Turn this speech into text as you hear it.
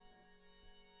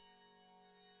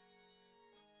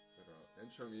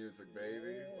Intro music,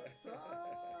 baby. Yeah. What's up?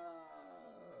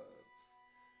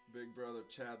 Big brother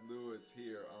Chad Lewis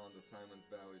here on the Simons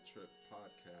Valley Trip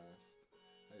podcast.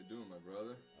 How you doing, my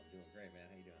brother? I'm doing great, man.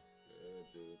 How you doing? Good,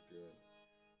 dude. Good.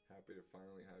 Happy to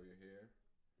finally have you here.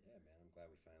 Yeah, man. I'm glad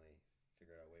we finally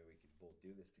figured out a way we could both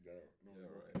do this together. Yeah,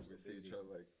 right. We see each other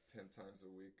like 10 times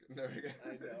a week. I know,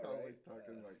 right? Always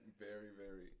talking like very,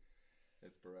 very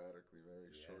sporadically, very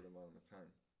short amount of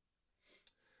time.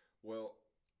 Well,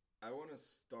 I want to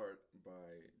start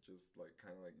by just like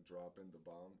kind of like dropping the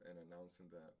bomb and announcing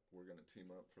that we're going to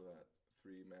team up for that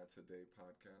 3 Mats a Day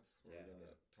podcast. We're going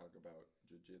to talk about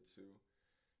jiu-jitsu,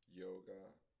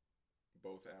 yoga,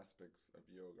 both aspects of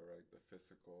yoga, right? The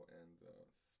physical and the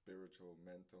spiritual,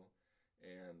 mental,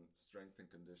 and strength and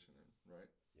conditioning,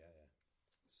 right? Yeah.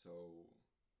 So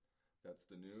that's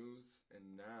the news.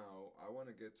 And now I want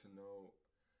to get to know,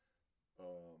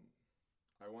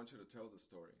 I want you to tell the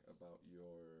story about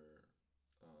your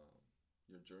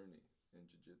journey in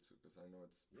jiu-jitsu, because I know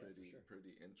it's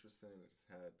pretty interesting. It's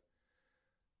had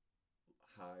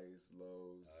highs,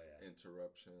 lows,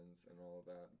 interruptions, and all of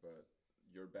that, but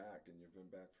you're back, and you've been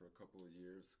back for a couple of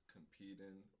years,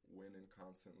 competing, winning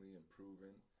constantly,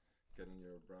 improving, getting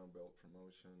your brown belt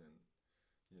promotion, and,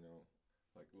 you know,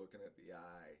 like looking at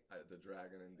the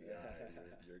dragon in the eye,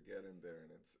 you're getting there,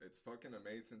 and it's fucking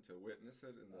amazing to witness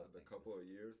it in the couple of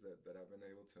years that I've been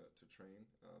able to train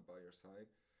by your side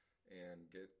and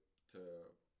get to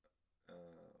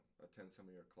attend some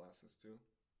of your classes too.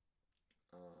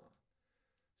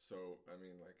 So I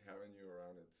mean, like, having you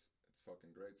around, it's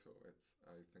fucking great. So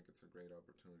I think it's a great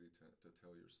opportunity to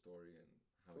tell your story and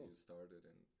how you started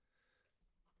and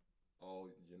all,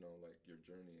 you know, like your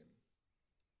journey in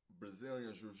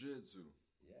Brazilian Jiu-Jitsu.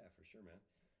 Yeah, for sure, man.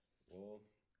 Well,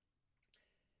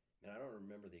 man, I don't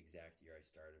remember the exact year I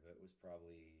started, but it was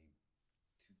probably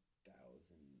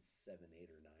 2007, 8,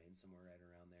 or 9, somewhere right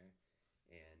around there.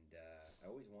 And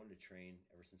I always wanted to train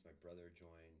ever since my brother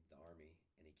joined the Army,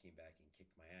 and he came back and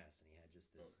kicked my ass, and he had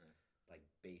just this like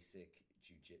basic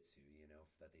jiu-jitsu, you know,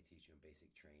 that they teach you in basic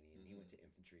training. And he went to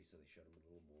infantry, so they showed him a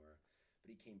little more.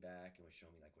 But he came back and was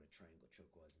showing me like what a triangle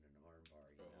choke was and an arm bar,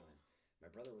 you know. And my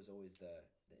brother was always the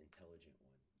intelligent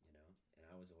one, you know, and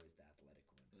I was always the athletic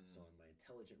one. So when my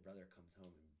intelligent brother comes home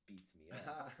and beats me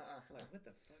up, I'm like, what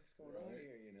the fuck's going on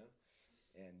here, you know?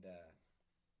 And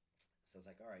so I was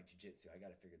like, all right, jiu-jitsu, I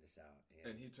got to figure this out.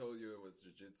 And he told you it was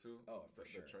jiu-jitsu? Oh, for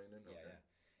sure. The training? Yeah.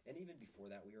 And even before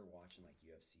that, we were watching like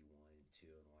UFC 1 and 2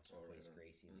 and watching Royce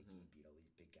Gracie and he beat all these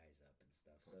big guys up and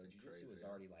stuff. So jiu-jitsu was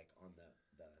already like on the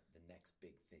next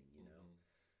big thing, you know,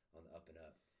 on the up and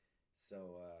up.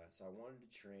 So I wanted to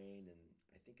train, and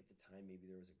I think at the time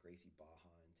maybe there was a Gracie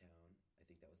Baja in town. I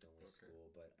think that was the only school,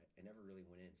 but I never really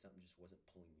went in. Something just wasn't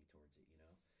pulling me towards it, you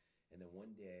know. And then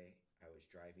one day I was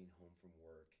driving home from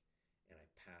work, and I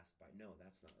passed by. No,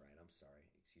 that's not right. I'm sorry.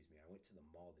 Excuse me. I went to the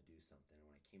mall to do something,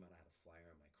 and when I came out, I had a flyer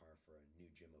on my car for a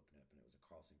new gym open up, and it was a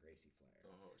Carlson Gracie flyer.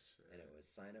 Oh, shit. And it was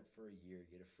sign up for a year,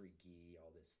 get a free gi,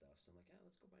 all this stuff. So I'm like,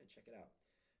 let's go by and check it out.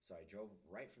 So I drove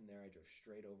right from there. I drove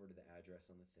straight over to the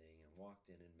address on the thing and walked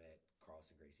in and met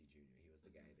Carlson Gracie Jr. He was the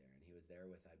guy there, and he was there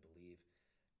with, I believe,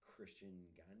 Christian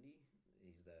Gandhi.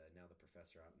 He's now the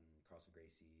professor out in Carlson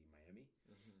Gracie, Miami,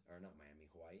 or not Miami,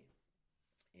 Hawaii.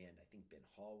 And I think Ben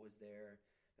Hall was there,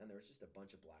 and there was just a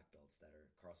bunch of black belts that are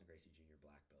Carlson Gracie Jr.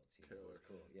 black belts. You know, it was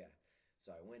cool, yeah.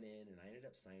 So I went in, and I ended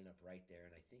up signing up right there.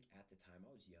 And I think at the time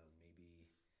I was young, maybe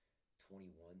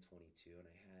 21, 22, and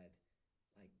I had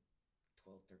like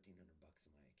 $1,200-$1,300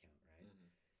 in my account, right?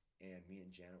 And me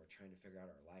and Jana were trying to figure out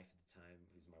our life at the time,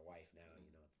 who's my wife now, you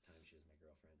know, at the time she was my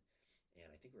girlfriend. And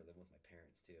I think we were living with my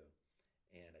parents too.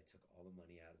 And I took all the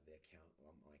money out of the account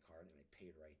on my card, and I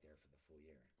paid right there for the full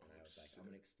year. And I was like, I'm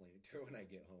going to explain it to her when I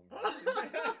get home.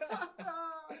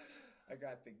 I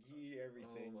got the gi,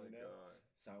 everything, you know? God.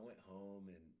 So I went home,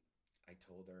 and I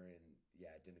told her, and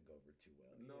it didn't go over too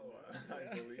well. No, I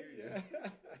believe you.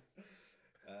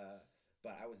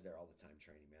 But I was there all the time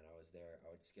training, man. I was there. I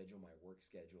would schedule my work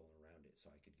schedule around it, so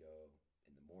I could go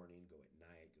in the morning, go at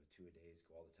night, go 2 a days,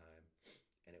 go all the time.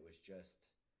 And it was just,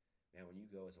 man, when you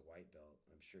go as a white belt,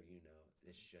 I'm sure you know,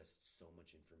 it's just so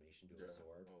much information to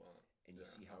absorb. And you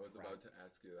see how I was about to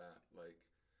ask you that. Like,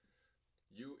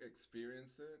 you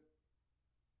experienced it,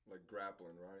 like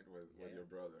grappling, right, with your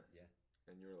brother. Yeah.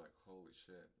 And you were like, holy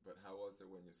shit. But how was it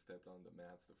when you stepped on the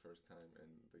mats the first time and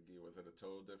the gi? Was it a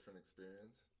total different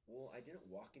experience? Well, I didn't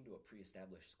walk into a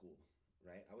pre-established school,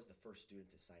 right? I was the first student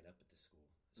to sign up at the school.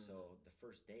 So the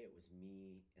first day it was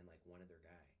me and like one other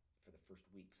guy for the first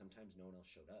week. Sometimes no one else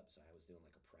showed up, so I was doing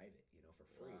like a private, you know, for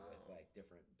free with like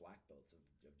different black belts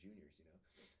of juniors, you know.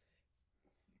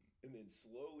 And then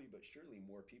slowly but surely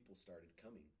more people started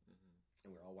coming. Mm-hmm. And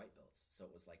we're all white belts. So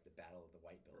it was like the battle of the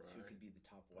white belts. Right. Who could be the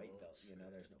top white belt? You know,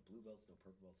 there's no blue belts, no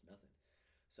purple belts, nothing.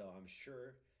 So I'm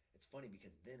sure it's funny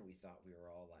because then we thought we were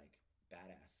all like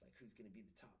badass, like who's going to be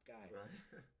the top guy?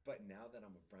 Right. But now that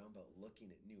I'm a brown belt looking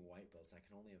at new white belts, I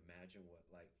can only imagine what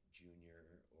like Junior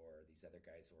or these other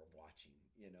guys who are watching,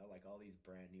 you know, like all these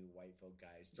brand new white belt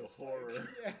guys. The horror.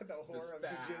 Like, the horror of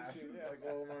jiu-jitsu. Yeah. Like,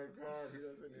 oh my God, he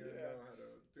doesn't even know how to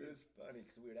do it. It's funny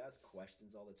because we would ask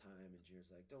questions all the time and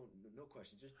Junior's like, no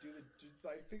questions, just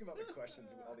like think about the questions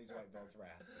all these white belts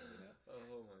were asking, you know?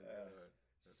 Oh my God.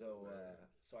 So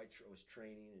I was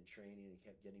training and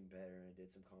kept getting better, and I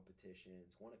did some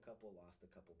competitions. Won a couple, lost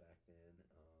a couple back then.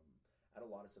 I had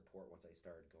a lot of support once I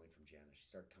started going from Jana. She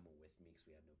started coming with me because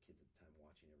we had no kids at the time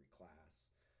watching every class.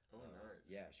 Oh, nice.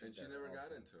 Yeah, and she never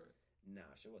got into it. No,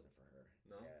 she wasn't for her.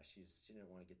 No. Yeah, she didn't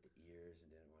want to get the ears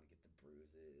and didn't want to get the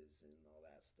bruises and all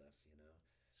that stuff. You know.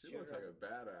 She looks like a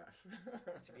badass.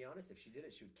 To be honest, if she did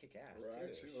it, she would kick ass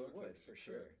right, too. She would like for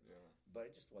sure. Yeah. But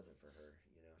it just wasn't for her.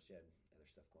 You know, she had other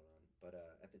stuff going on. But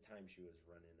at the time, she was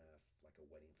running like a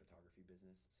wedding photography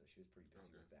business, so she was pretty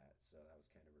busy with that. So that was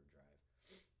kind of her drive.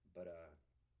 But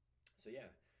so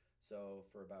yeah, so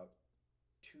for about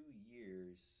 2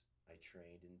 years, I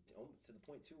trained, and to the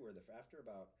point too where after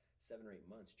about 7 or 8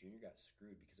 months, Junior got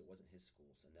screwed because it wasn't his school.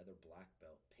 So another black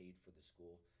belt paid for the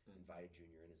school, invited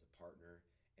Junior in as a partner,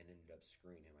 and ended up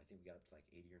screwing him. I think we got up to like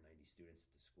 80 or 90 students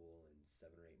at the school in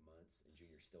 7 or 8 months, and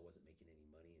Junior still wasn't making any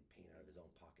money and paying out of his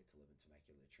own pocket to live in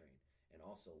Temecula to train, and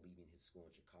also leaving his school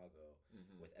in Chicago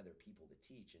with other people to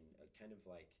teach, and kind of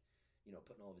like, you know,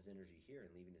 putting all of his energy here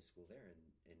and leaving his school there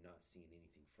and not seeing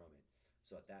anything from it.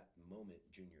 So at that moment,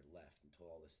 Junior left and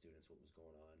told all the students what was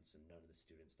going on. So none of the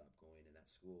students stopped going, and that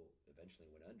school eventually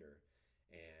went under.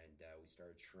 And we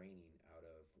started training out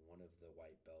of one of the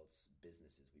white belts'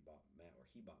 businesses. He bought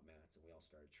mats, and we all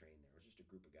started training there. It was just a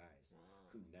group of guys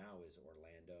who now is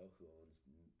Orlando, who owns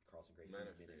Carlson Gracie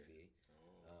Menifee.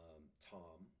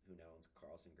 Tom, who now owns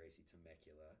Carlson Gracie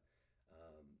Temecula,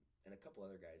 and a couple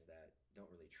other guys that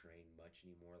don't really train much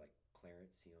anymore, like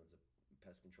Clarence. He owns a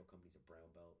pest control company. He's a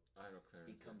brown belt. I know Clarence.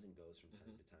 He comes and goes from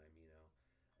time to time, you know.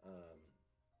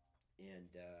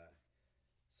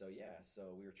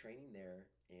 So we were training there,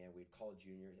 and we'd call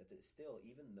Junior. Still,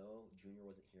 even though Junior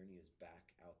wasn't here and he was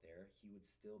back out there, he would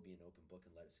still be an open book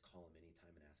and let us call him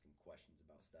anytime and ask him questions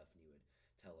about stuff, and he would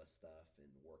tell us stuff and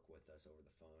work with us over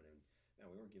the phone. And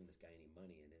man, we weren't giving this guy any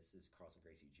money, and this is Carlson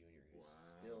Gracie Jr., who's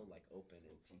still like open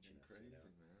and teaching us. Crazy,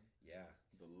 you know? Man. Yeah.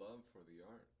 The love for the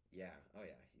art. Yeah. Oh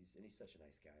yeah. He's such a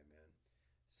nice guy, man.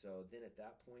 So then at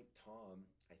that point, Tom,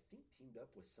 I think, teamed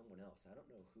up with someone else. I don't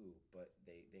know who, but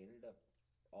they ended up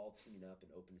all teaming up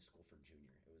and opening a school for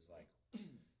Junior. It was like,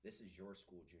 this is your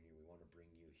school, Junior. We want to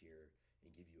bring you here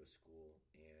and give you a school,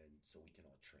 and so we can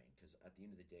all train. Because at the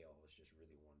end of the day, all of us just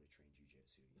really wanted to train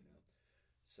jiu-jitsu, you know.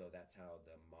 So that's how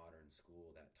the modern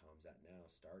school that Tom's at now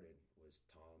started. Was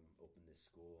Tom opened this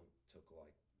school, took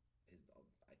like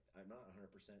I'm not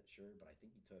 100% sure, but I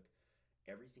think he took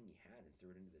everything he had and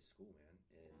threw it into this school, man,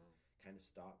 and kind of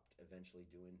stopped eventually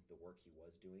doing the work he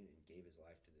was doing and gave his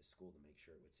life to this school to make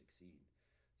sure it would succeed.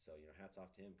 So, you know, hats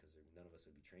off to him, because none of us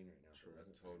would be training right now if it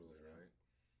wasn't totally for him, right.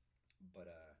 But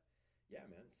yeah,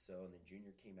 man. So, and then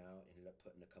Junior came out, ended up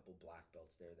putting a couple black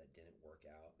belts there that didn't work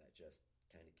out, that just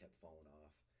kind of kept falling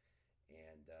off.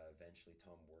 And eventually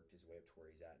Tom worked his way up to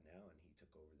where he's at now, and he took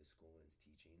over the school and is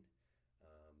teaching.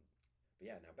 But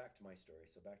yeah, now back to my story.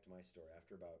 So back to my story.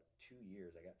 After about 2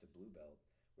 years, I got to blue belt.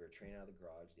 We were training out of the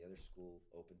garage. The other school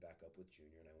opened back up with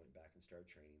Junior, and I went back and started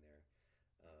training there.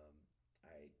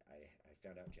 I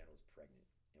found out Jenna was pregnant,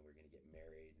 and we were going to get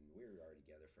married, and we were already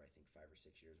together for I think 5 or 6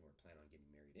 years, and we were planning on getting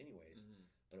married anyways.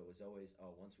 But it was always,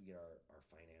 once we get our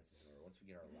finances in order, once we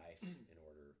get our life in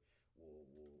order,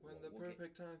 when the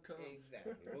perfect time comes.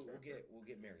 Exactly. we'll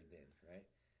get married then, right?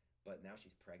 But now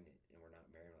she's pregnant, and we're not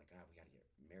married. We're like, we got to get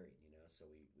married, you know. So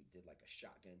we did like a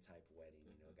shotgun type wedding,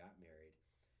 you know, got married,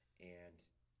 and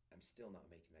I'm still not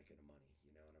making that good of money,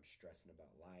 you know, and I'm stressing about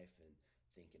life and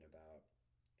thinking about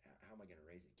how am I going to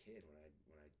raise a kid when I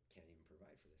can't even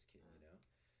provide for this kid, you know?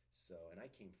 So, and I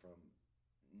came from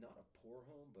not a poor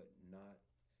home, but not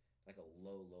like a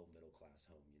low middle class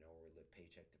home, you know, where we lived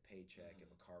paycheck to paycheck. If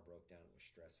a car broke down, it was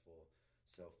stressful.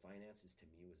 So finances to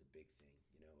me was a big thing,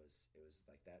 you know. It was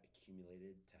like that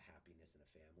accumulated to happiness in a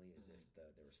family as if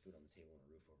there was food on the table and a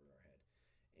roof over our head,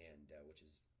 and which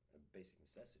is a basic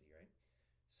necessity, right?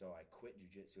 So I quit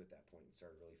jiu-jitsu at that point and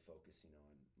started really focusing on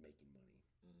making money.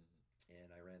 And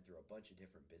I ran through a bunch of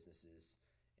different businesses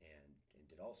and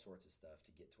did all sorts of stuff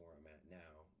to get to where I'm at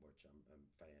now, which I'm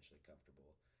financially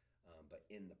comfortable. But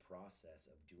in the process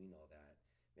of doing all that,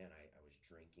 man, I was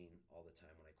drinking all the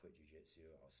time when I quit jiu-jitsu.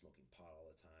 I was smoking pot all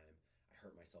the time. I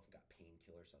hurt myself and got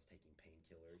painkillers, so I was taking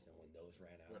painkillers. And when those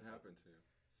ran out... What happened to you?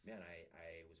 Man,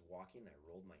 I was walking and I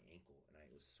rolled my ankle and I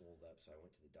was swelled up. So I went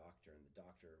to the doctor, and the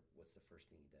doctor, what's the first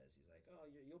thing he does? He's like, oh,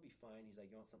 you'll be fine. He's like,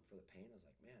 you want something for the pain? I was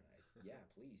like, man, yeah,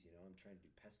 please. You know, I'm trying to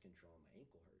do pest control and my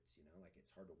ankle hurts. You know, like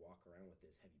it's hard to walk around with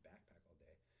this heavy backpack all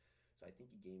day. So I think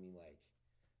he gave me like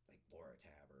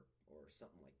Loratab or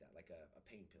something like that, like a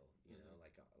pain pill, you know,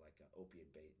 like a opiate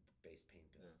based pain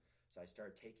pill. Yeah. So I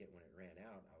started taking it. When it ran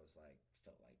out, I was like,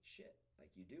 felt like shit,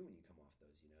 like you do when you come off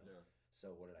those, you know. Yeah.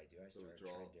 So what did I do? I started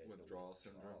withdrawal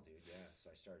syndrome, dude. Yeah.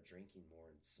 So I started drinking more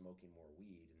and smoking more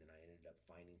weed, and then I ended up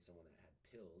finding someone that had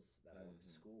pills that I went to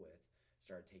school with.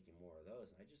 Started taking more of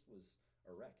those, and I just was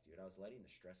a wreck, dude. I was letting the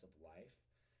stress of life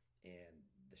and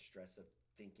the stress of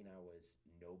thinking I was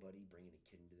nobody, bringing a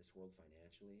kid into this world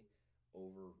financially,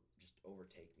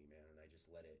 overtake me, man. And I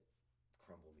just let it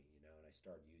crumble me, you know. And I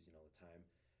started using all the time.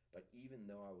 But even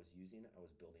though I was using it, I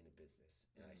was building a business,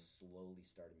 and I slowly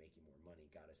started making more money.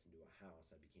 Got us into a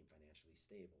house. I became financially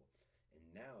stable, and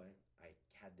now I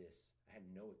had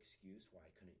no excuse why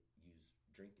I couldn't use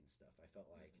drink and stuff. I felt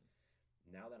like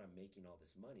now that I'm making all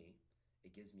this money,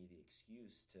 it gives me the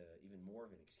excuse to, even more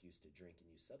of an excuse to drink and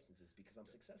use substances because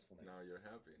I'm successful now. Now you're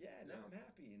happy. Yeah, now I'm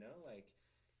happy, you know, like,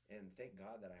 and thank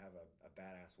God that I have a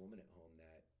badass woman at home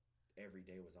that every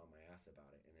day was on my ass about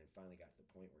it, and then finally got to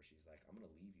the point where she's like, I'm going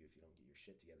to leave you if you don't get your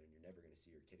shit together, and you're never going to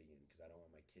see your kid again because I don't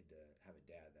want my kid to have a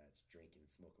dad that's drinking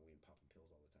and smoking weed and popping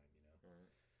pills all the time, you know?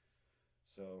 Right.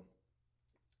 So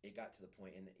it got to the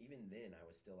point, and even then I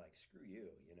was still like, screw you,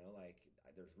 you know, like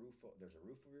there's a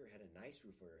roof over your head, a nice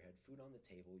roof over your head, food on the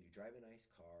table, you drive a nice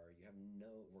car,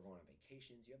 we're going on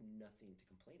vacations, you have nothing to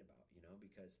complain about, you know,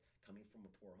 because coming from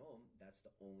a poor home, that's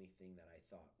the only thing that I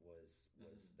thought was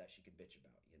that she could bitch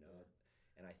about, you know.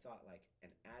 Yeah. And I thought, like,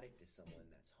 an addict is someone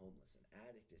that's homeless, an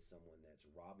addict is someone that's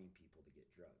robbing people to get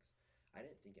drugs. I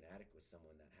didn't think an addict was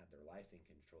someone that had their life in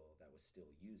control that was still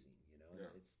using, you know.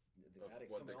 Yeah. It's the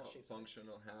addicts come in all shapes.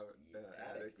 Functional habit.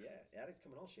 Addicts. Yeah, addicts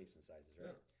come in all shapes and sizes,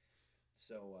 right? Yeah.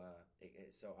 So,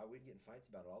 so I would get in fights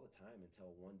about it all the time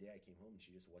until one day I came home and she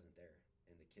just wasn't there,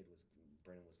 and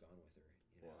Brennan was gone with her.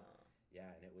 You know? Wow. Yeah,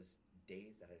 and it was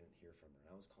days that I didn't hear from her, and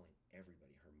I was calling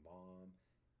everybody, her mom,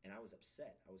 and I was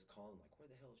upset. I was calling like, where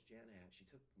the hell is Jana at? She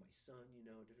took my son, you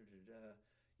know.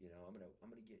 You know, I'm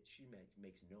gonna get. She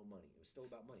makes no money. It was still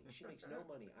about money. She makes no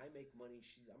money. I make money.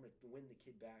 I'm gonna win the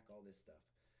kid back. All this stuff.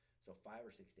 So 5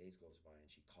 or 6 days goes by, and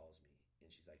she calls me, and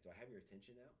she's like, "Do I have your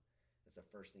attention now?" That's the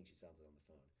first thing she sounds like on the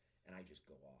phone, and I just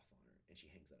go off on her, and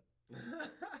she hangs up.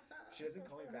 She doesn't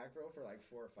call me back, bro, for like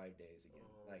 4 or 5 days again.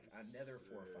 Like another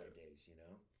 4 or 5 days, you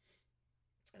know.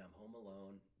 And I'm home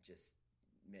alone. Just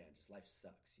life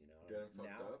sucks, you know. Getting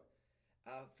fucked up.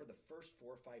 For the first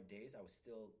 4 or 5 days, I was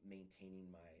still maintaining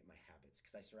my habits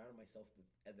because I surrounded myself with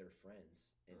other friends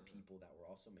and people that were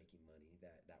also making money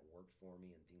that worked for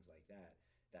me and things like that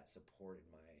supported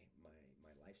my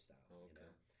lifestyle. Okay. You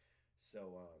know. So,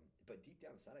 but deep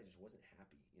down inside, I just wasn't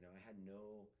happy. You know,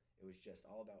 it was just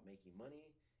all about making money,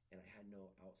 and I had no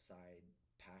outside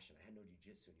passion. I had no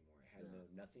jiu-jitsu anymore. I had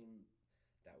nothing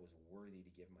that was worthy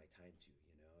to give my time to.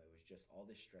 You know, it was just all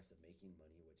this stress of making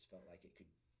money, which felt like it could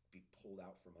be pulled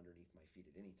out from underneath my feet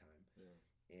at any time. Yeah.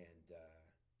 And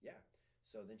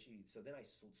so then I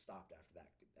stopped after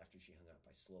that. After she hung up,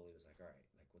 I slowly was like, all right,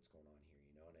 like what's going on here,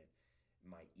 you know? And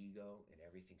my ego and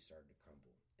everything started to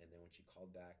crumble. And then when she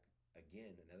called back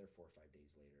again, another 4 or 5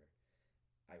 days later,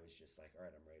 I was just like, all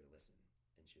right, I'm ready to listen.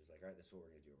 And she was like, all right, this is what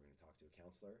we're gonna do. We're gonna talk to a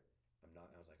counselor.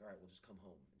 I was like, all right, well, just come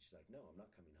home. And she's like, no, I'm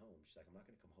not coming home. She's like, I'm not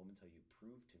gonna come home until you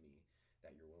prove to me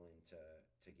that you're willing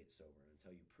to get sober,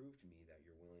 until you prove to me that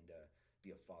you're willing to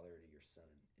be a father to your son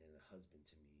and a husband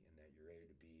to me, and that you're ready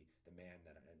to be the man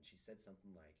and she said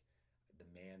something like, the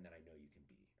man that I know you can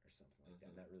be, or something like that.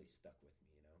 And that really stuck with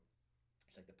me, you know.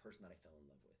 She's like, the person that I fell in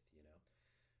love with, you know.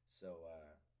 So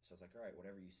I was like, all right,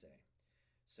 whatever you say.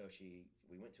 So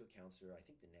we went to a counselor, I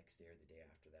think the next day or the day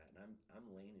after that, and I'm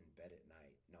laying in bed at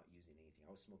night, not using anything.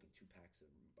 I was smoking 2 packs of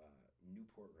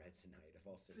Newport Reds a night, of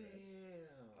all cigarettes.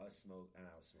 Damn. I was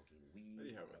smoking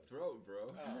weed. You have a throat,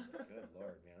 bro. Oh, good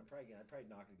Lord, man. I'd probably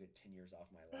knock a good 10 years off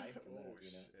my life. Oh,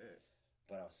 you know? Shit.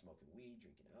 But I was smoking weed,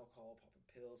 drinking alcohol, popping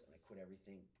pills, and I quit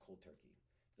everything cold turkey.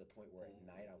 To the point where at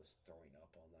night I was throwing up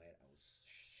all night. I was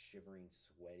shivering,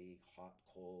 sweaty, hot,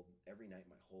 cold. Every night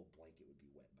my whole blanket would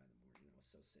be wet by the morning. I was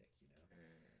so sick, you know.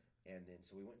 And then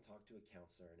so we went and talked to a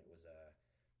counselor, and it was a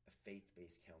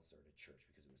faith-based counselor at a church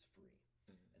because it was free.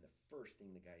 And the first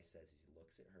thing the guy says is he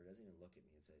looks at her, doesn't even look at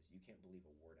me, and says, "You can't believe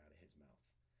a word out of his mouth."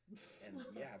 And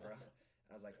yeah, bro.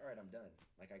 I was like, all right, I'm done.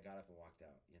 Like, I got up and walked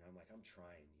out. You know, I'm like, I'm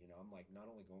trying. You know, I'm like,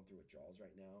 not only going through withdrawals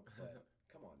right now, but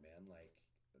come on, man. Like,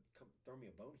 come throw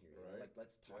me a bone here. You know? Like,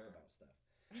 let's talk about stuff.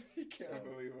 He can't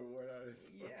believe a word out of his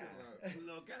fucking mouth.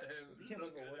 Look at him. He can't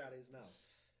believe a word out of his mouth.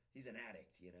 He's an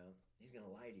addict, you know. He's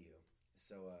gonna lie to you.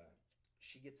 So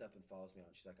she gets up and follows me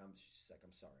out. And she's like,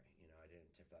 I'm sorry. You know, I didn't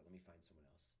intend for that. Let me find someone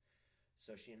else.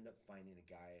 So she ended up finding a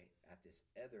guy at this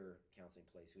other counseling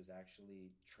place who was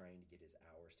actually trying to get his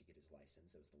hours to get his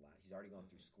license. It was the last. He's already gone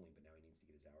through schooling, but now he needs to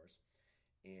get his hours.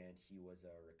 And he was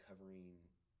a recovering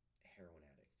heroin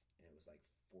addict, and it was like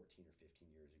 14 or 15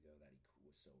 years ago that he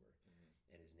was sober.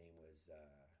 And his name was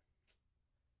what was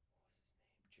his name?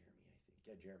 Jeremy, I think.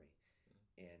 Yeah, Jeremy.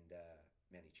 And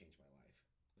man, he changed my life.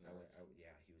 Nice.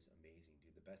 Yeah, he was amazing,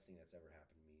 dude. The best thing that's ever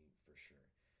happened to me, for sure.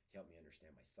 He helped me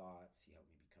understand my thoughts. He helped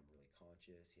me become really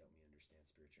conscious. He helped me understand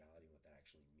spirituality and what that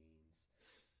actually means.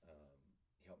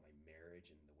 He helped my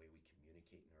marriage and the way we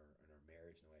communicate in our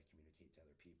marriage and the way I communicate to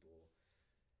other people.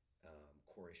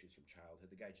 Core issues from childhood.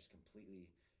 The guy just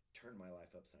completely turned my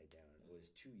life upside down. It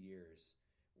was 2 years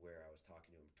where I was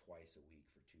talking to him twice a week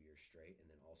for 2 years straight, and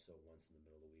then also once in the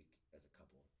middle of the week as a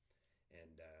couple.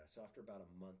 And so after about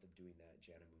a month of doing that,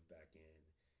 Jana moved back in,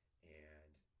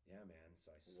 and yeah, man.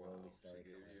 So I slowly started.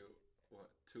 She gave you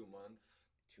what, 2 months?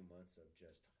 2 months of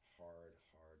just hard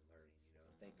learning, you know.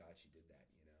 Thank God she did that,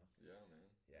 you know. Yeah,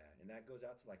 man. Yeah, and that goes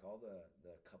out to like all the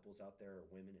couples out there, or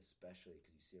women especially,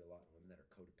 because you see it a lot in women that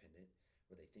are codependent,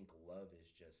 where they think love is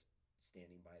just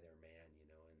standing by their man, you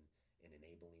know, and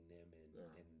enabling them and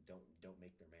don't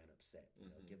make their man upset, you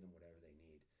know, give them whatever they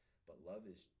need. But love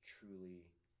is truly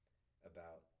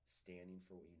about standing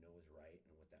for what you know is right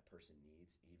and what that person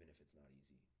needs, even if it's not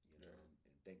easy, you know.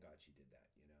 And thank God she did that,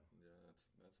 you know. Yeah,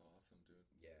 that's awesome, dude.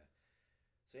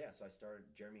 Yeah. So I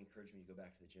started. Jeremy encouraged me to go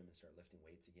back to the gym and start lifting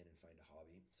weights again and find a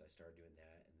hobby. So I started doing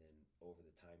that, and then over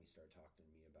the time, he started talking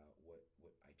to me about what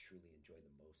I truly enjoyed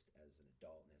the most as an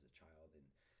adult and as a child, and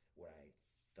what I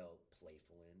felt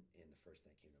playful in. And the first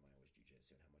thing that came to mind was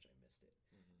jiu-jitsu and how much I missed it.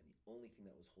 And the only thing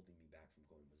that was holding me back from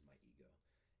going was my ego.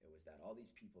 It was that all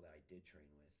these people that I did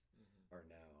train with are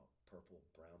now purple,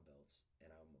 brown belts, and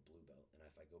I'm a blue belt. And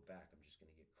if I go back, I'm just going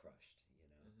to get crushed, you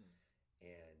know?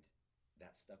 And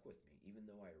that stuck with me. Even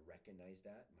though I recognized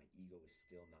that, my ego was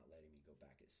still not letting me go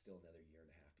back. It's still another 1.5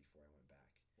 years before I went back.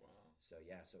 Wow. So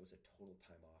yeah, so it was a total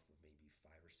time off of maybe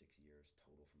 5 or 6 years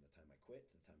total from the time I quit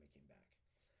to the time I came back.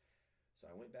 So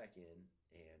I went back in,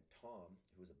 and Tom,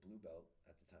 who was a blue belt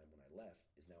at the time when I left,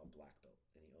 is now a black belt,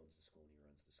 and he owns the school and he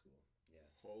runs the school. Yeah.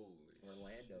 Holy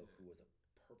Orlando, shit. who was a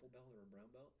purple belt or a brown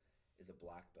belt, is a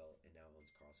black belt and now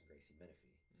owns Carlson Gracie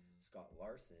Menifee. Scott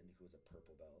Larson, who was a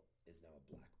purple belt, is now a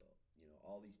black belt. You know,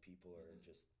 all these people are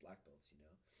just black belts, you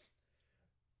know.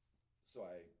 So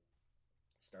I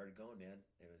started going, man.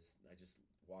 I just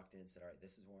walked in and said, all right,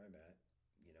 this is where I'm at.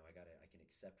 You know, I can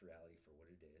accept reality for what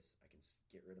it is. I can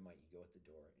get rid of my ego at the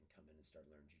door and come in and start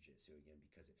learning jiu-jitsu again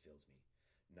because it fills me.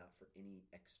 Not for any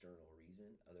external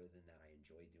reason other than that I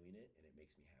enjoy doing it and it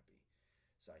makes me happy.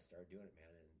 So I started doing it,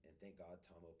 man, and thank God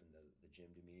Tom opened the gym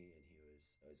to me, and he was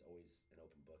always an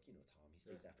open book. You know, Tom, he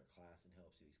stays after class and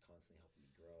helps you. He's constantly helping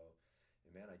me grow.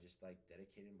 And man, I just like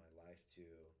dedicated my life to,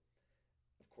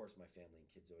 of course, my family and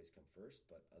kids always come first,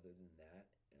 but other than that,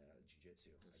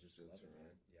 jiu-jitsu. I just love it,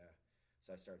 man. Yeah.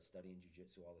 So I started studying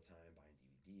jiu-jitsu all the time, buying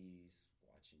DVDs,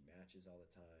 watching matches all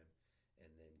the time, and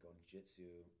then going to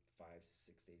jiu-jitsu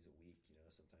 5-6 days a week, you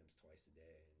know, sometimes twice a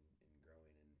day, and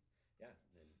growing. And yeah,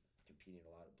 then competing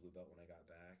a lot at blue belt when I got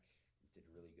back. Did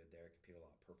really good there. Competed a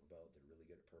lot at purple belt. Did really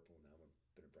good at purple. Now I'm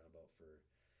been a brown belt for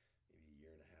maybe 1.5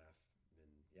 years.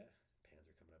 And yeah, pans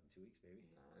are coming up in 2 weeks, baby.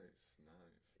 Nice.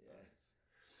 Yeah. Nice.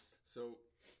 So,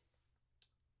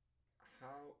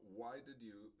 why did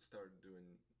you start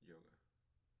doing yoga?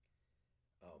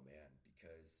 Oh man,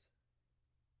 because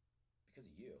of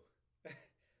you.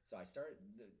 So I started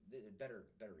the better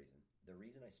reason. The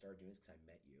reason I started doing it is because I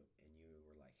met you, and you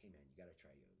were like, "Hey man, you got to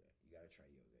try yoga. You got to try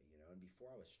yoga." You know, and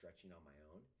before I was stretching on my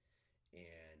own,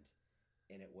 and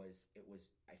it was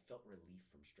I felt relief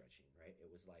from stretching. Right,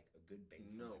 it was like a good bang.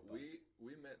 No, we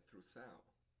met through Sal.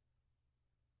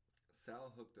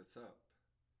 Sal hooked us up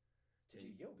to do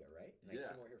yoga, right? And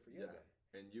I came over here for yoga.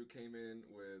 Yeah. And you came in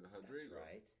with Rodrigo. That's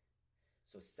right.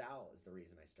 So Sal is the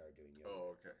reason I started doing yoga.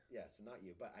 Oh, okay. Yeah, so not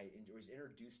you, but I was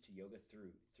introduced to yoga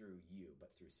through you,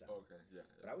 but through Sal. Okay, yeah.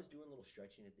 But I was doing a little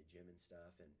stretching at the gym and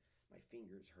stuff, and my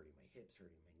fingers hurting, my hips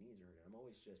hurting, my knees are hurting. I'm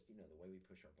always just, you know, the way we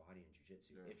push our body in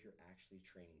jiu-jitsu, if you're actually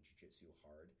training jiu-jitsu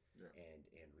hard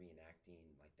and reenacting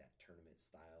like that tournament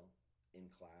style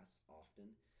in class often,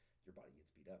 your body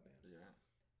gets beat up, man. Yeah.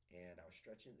 And I was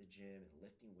stretching at the gym and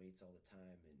lifting weights all the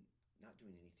time and not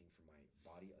doing anything for my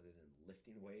body other than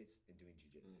lifting weights and doing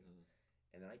jujitsu. Mm-hmm.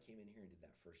 And then I came in here and did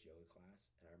that first yoga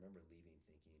class, and I remember leaving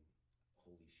thinking,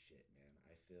 holy shit, man,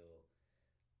 I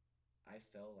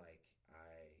felt like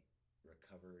I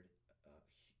recovered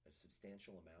a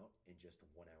substantial amount in just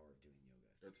 1 hour of doing yoga.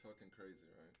 It's fucking crazy,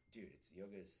 right? Dude,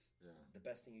 yoga is the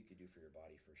best thing you could do for your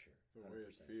body for sure. 100%. The way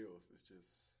it feels is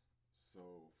just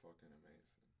so fucking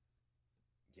amazing.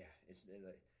 Yeah, it's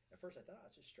like, at first I thought I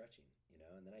was just stretching, you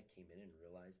know, and then I came in and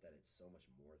realized that it's so much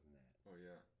more than that. Oh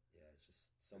yeah. Yeah, it's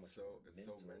just so much mental. It's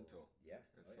so mental. Yeah.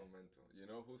 It's so mental. You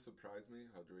know who surprised me?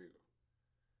 Rodrigo.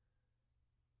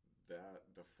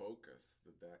 The focus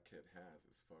that kid has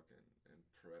is fucking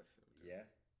impressive, dude. Yeah.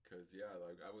 Cause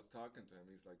like I was talking to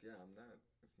him, he's like, "Yeah, I'm not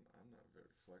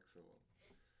very flexible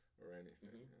or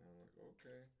anything." Mm-hmm. And I'm like,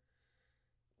 "Okay."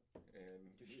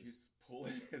 And he's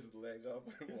pulling his leg up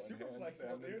in one hand,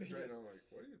 standing straight. I'm like,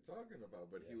 "What are you talking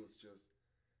about?" But he was just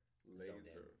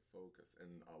laser focused.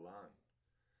 And Alan,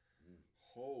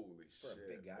 holy for shit,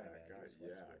 a big guy, that man,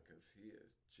 guy, because he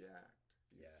is jacked.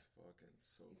 He's fucking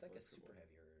so He's like flexible. a super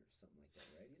heavy or something like that,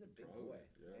 right? He's a big boy.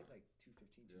 Yeah. He's like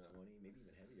 215, 220, maybe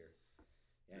even heavier.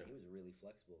 Yeah, he was really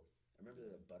flexible. I remember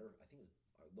I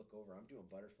would look over, I'm doing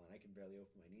butterfly, and I can barely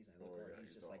open my knees. I look over,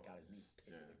 he's just like got his knees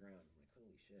pinned to the ground. I'm like,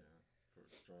 holy shit. Yeah, for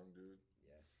a strong dude.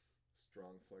 Yeah.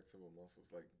 Strong, flexible muscles,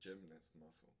 like gymnast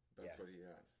muscle. That's what he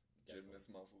has. Definitely.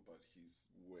 Gymnast muscle, but he's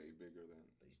way bigger than.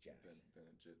 But he's jacked. Than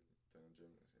a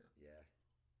gymnast. Yeah. Yeah.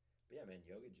 But yeah, man,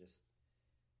 yoga just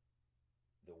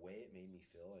the way it made me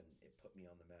feel, and it put me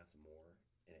on the mats more,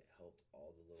 and it helped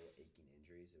all the little aching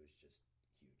injuries. It was just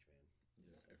huge,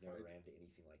 man. I've never ran into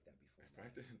anything like that before. If I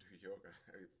didn't do yoga,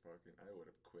 I would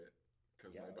have quit.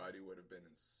 Because my body would have been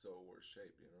in so worse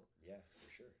shape, you know? Yeah, for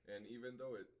sure. And even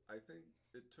though I think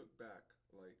it took back,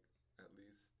 like, at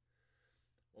least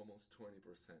almost 20%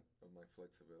 of my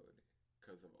flexibility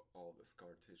because of all the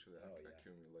scar tissue that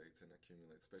accumulates,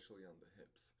 especially on the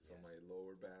hips. So my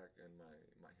lower back and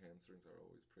my hamstrings are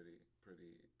always pretty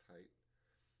tight.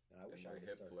 And I wish my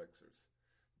hip flexors.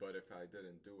 But if I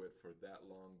didn't do it for that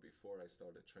long before I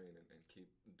started training and keep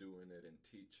doing it and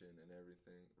teaching and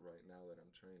everything, right now that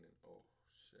I'm training, oh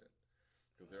shit!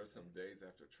 Because there are some days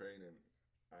after training,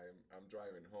 I'm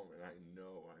driving home and I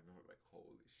know like,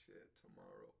 holy shit,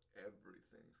 tomorrow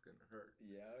everything's gonna hurt.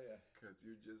 Yeah. Because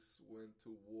you just went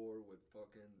to war with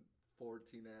fucking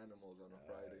 14 animals on a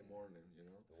Friday morning, you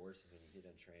know? The worst is when you get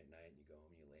done training at night and you go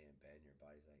home and you lay in bed and your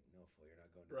body's like, no, fool, you're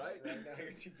not going to bed right now.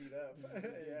 You're too beat up.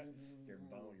 Yeah. Your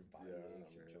bone, your body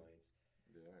aches, your joints.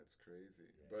 Yeah, it's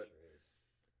crazy. Yeah, but it sure is.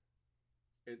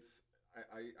 It's,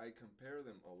 I compare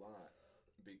them a lot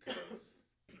because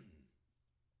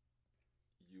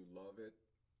you love it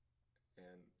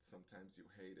and sometimes you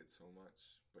hate it so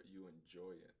much, but you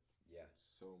enjoy it. Yeah.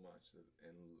 So much.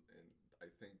 And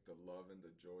I think the love and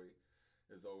the joy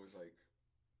is always like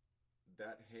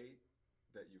that hate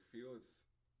that you feel is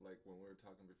like when we were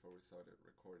talking before we started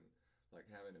recording, like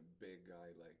having a big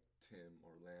guy like Tim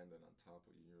or Landon on top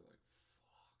of you, you're like,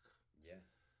 fuck. Yeah.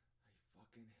 I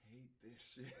fucking hate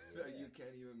this shit. Like you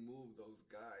can't even move those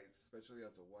guys, especially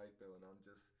as a white belt, and I'm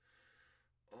just,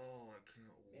 I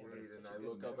can't wait. And I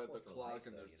look up at the clock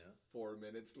and there's 4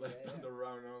 minutes left on the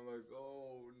round, and I'm like,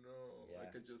 oh no.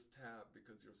 I could just tap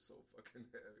because you're so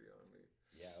fucking heavy on me.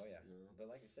 Yeah, oh yeah. You know?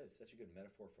 But like I said, it's such a good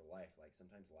metaphor for life. Like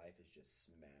sometimes life is just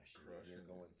smashing and you're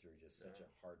going through just such a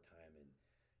hard time, and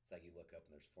it's like you look up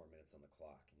and there's 4 minutes on the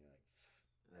clock and you're like,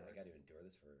 man, I got to endure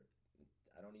this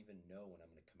I don't even know when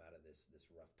I'm going to come out of this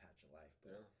rough patch of life,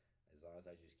 but as long as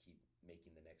I just keep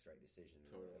making the next right decision,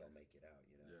 it'll make it out,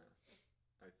 you know? Yeah.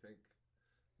 I think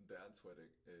that's what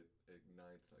it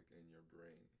ignites, like, in your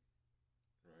brain,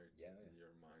 right? Yeah. And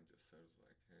your mind just says,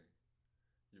 like, hey,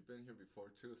 you've been here before,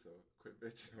 too, so quit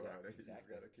bitching about it. Exactly. You just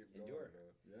got to keep endure.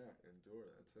 going. Yeah, endure.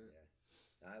 That's it. Yeah.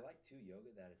 Now, I like, too, yoga,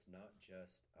 that it's not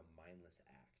just a mindless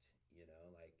act, you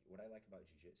know? Like, what I like about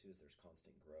jiu-jitsu is there's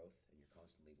constant growth, and you're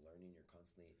constantly learning, you're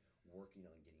constantly working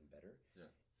on getting better.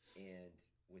 Yeah. And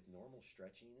with normal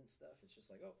stretching and stuff, it's just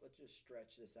like, oh, let's just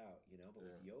stretch this out, you know? But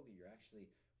with yoga, you're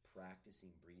actually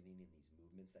practicing breathing in these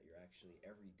movements that you're actually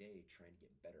every day trying to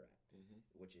get better at,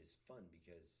 which is fun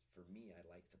because for me, I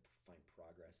like to find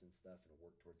progress and stuff and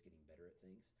work towards getting better at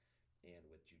things. And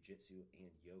with jiu-jitsu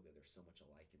and yoga, there's so much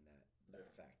alike in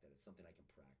that fact that it's something I can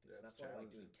practice. Yeah, and that's why I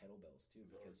like doing kettlebells too,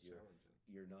 because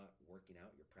you're not working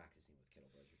out, you're practicing with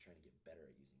kettlebells. You're trying to get better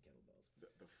at using kettlebells.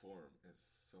 The form is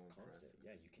so constant. Impressive.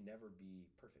 Yeah, you can never be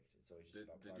perfect. It's always just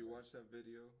about progress. Did you watch that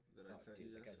video that I sent you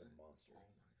yesterday? That guy's a monster. Oh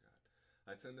my God.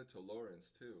 I sent it to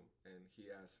Lawrence too, and he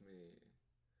asked me,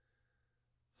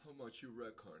 how much you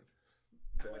reckon?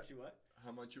 How much you what?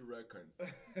 How much you reckon?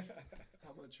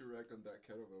 How much you reckon that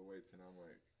kettlebell weights? And I'm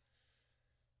like,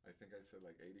 I think I said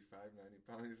like 85, 90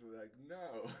 pounds. He's like,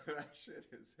 no, that shit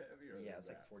is heavier. Yeah,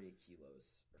 than it was like 48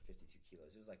 kilos or 52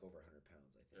 kilos. It was like over 100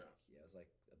 pounds, I think. Yeah, it was like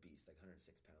a beast, like 106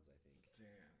 pounds, I think.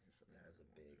 Damn. That was a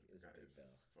big, it was a big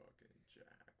bell. Fucking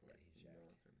jacked. Yeah, he's jacked.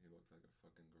 Nothing. He looks like a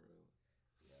fucking gorilla.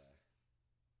 Yeah.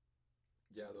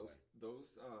 Yeah, those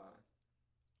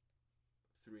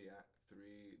three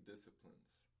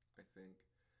disciplines, I think,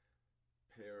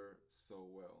 pair so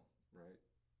well, right?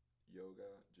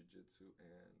 Yoga, jiu-jitsu,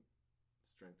 and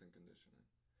strength and conditioning.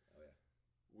 Oh yeah.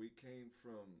 We came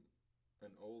from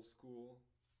an old school,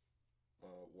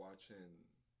 watching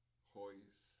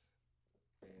Royce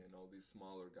and all these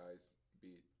smaller guys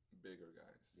beat bigger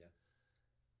guys. Yeah.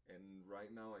 And right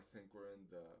now, I think we're in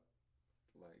the,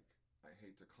 like, I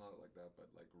hate to call it like that, but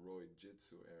like Roy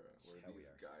Jitsu era, where these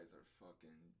guys are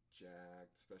fucking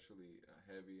jacked, especially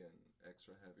heavy and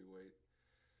extra heavyweight.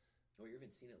 Oh, you're even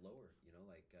seeing it lower,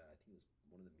 like I think it was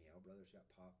one of the Meow brothers got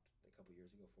popped a couple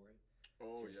years ago for it.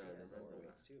 Oh, so yeah, I remember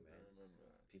that. Weights too, man. I remember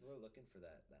that. People are looking for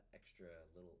that extra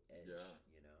little edge,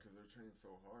 because they're training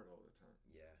so hard all the time.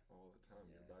 Yeah. All the time.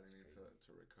 Yeah, your body needs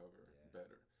to recover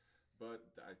better. But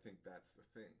I think that's the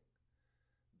thing.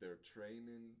 They're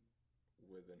training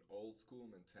with an old school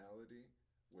mentality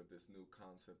with this new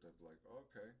concept of like,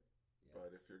 okay,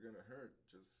 but if you're going to hurt,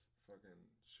 just fucking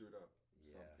shoot up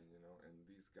something, and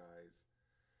these guys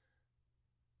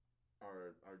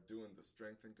are doing the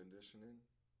strength and conditioning,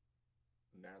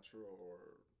 natural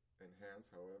or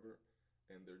enhanced, however,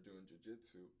 and they're doing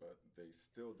jiu-jitsu, but they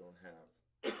still don't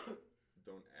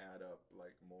add up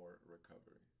like more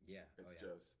recovery. Yeah. It's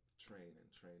just train and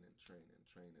train and train and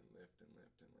train and lift and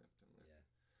lift and lift and lift. Yeah.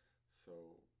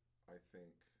 So I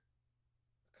think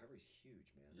recovery's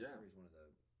huge, man. Yeah. Recovery's one of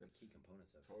the key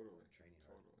components of training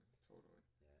hard. Totally.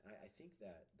 Yeah. And I think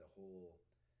that that whole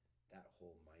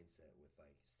mindset with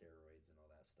like steroids and all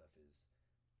that stuff is,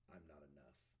 I'm not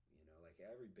enough. Like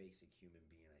every basic human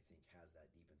being, I think, has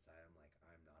that deep inside. I'm like,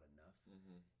 I'm not enough.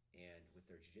 Mm-hmm. And with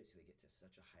their jiu-jitsu, they get to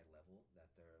such a high level that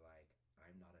they're like,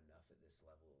 I'm not enough at this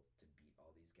level to beat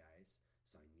all these guys,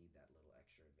 so I need that little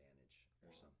extra advantage or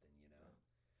something, Yeah.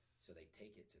 So they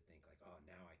take it to think like, oh,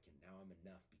 now I'm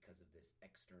enough because of this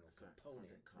external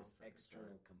component,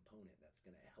 component that's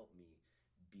going to help me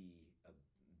be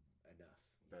enough.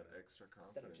 That extra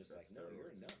confidence. Instead of just like, no,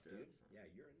 you're enough, dude. Yeah,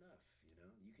 you're enough.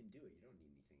 You can do it. You don't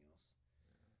need anything else.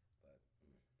 Yeah. But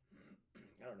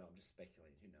I don't know. I'm just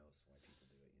speculating. Who knows why people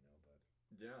do it? But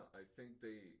yeah, I think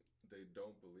they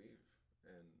don't believe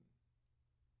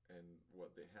in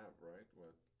what they have, right?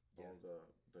 All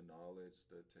the knowledge,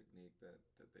 the technique that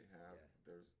they have.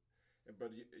 Yeah.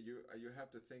 But you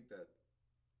have to think that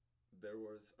there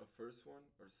was a first one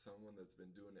or someone that's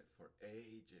been doing it for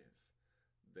ages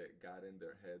that got in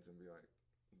their heads and be like,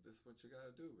 this is what you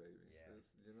gotta do, baby. Yeah.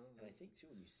 And I think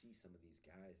too, when you see some of these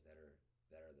guys that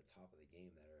are the top of the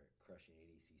game, that are crushing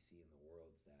ADCC in the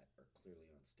worlds, that are clearly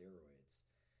on steroids,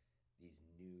 these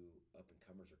new up and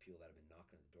comers or people that have been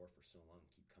knocking at the door for so long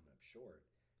keep coming up short.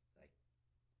 Like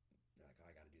they're like,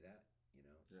 oh, I got to do that.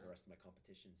 The rest of my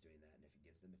competition's doing that, and if it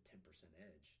gives them a 10%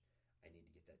 edge, I need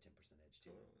to get that 10% edge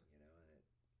too. Totally. And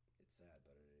it's sad,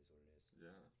 but it is what it is.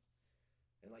 Yeah.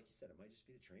 And like you said, it might just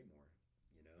be to train more.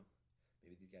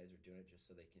 Maybe these guys are doing it just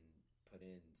so they can put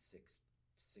in six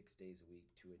days a week,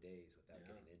 2 a days without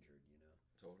getting injured.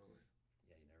 Totally.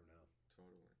 Yeah, you never know.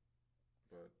 Totally.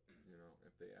 But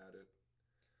if they added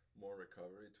more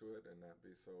recovery to it and not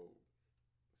be so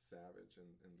savage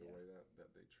in the way that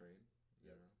they train,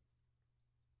 I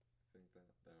think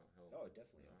that'll help. Oh, it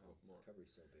definitely help more.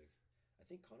 Recovery's so big. I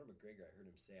think Conor McGregor, I heard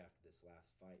him say after this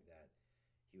last fight that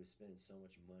he was spending so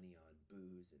much money on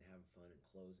booze and having fun and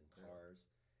clothes and cars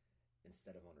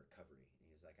instead of on recovery. And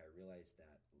he was like, I realized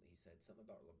that, he said something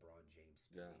about LeBron James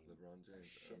spending LeBron James,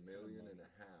 $1.5 million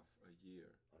a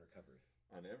year on recovery.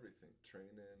 On everything,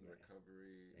 training,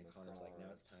 recovery, and massage. Conor's like,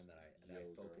 now it's time that I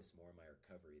focus more on my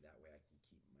recovery. That way, I can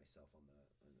keep myself in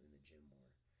the gym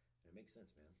more. And it makes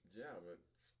sense, man. Yeah, but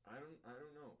I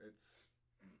don't know. It's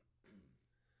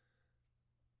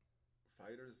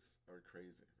fighters are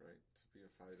crazy, right? To be a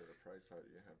fighter, a prize fighter,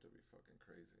 you have to be fucking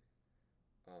crazy.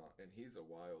 And he's a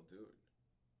wild dude.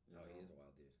 He is a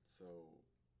wild dude. So,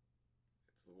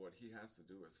 what he has to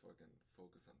do is fucking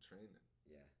focus on training.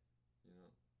 Yeah.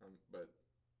 But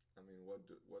I mean, what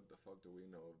the fuck do we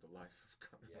know of the life of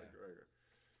Conor McGregor?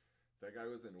 That guy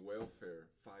was in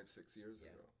welfare 5-6 years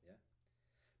ago. Yeah.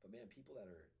 But man, people that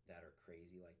are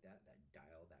crazy like that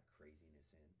dial that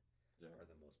craziness in, are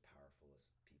the most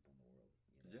powerfulest people in the world.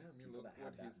 You know? Yeah, I mean, people look that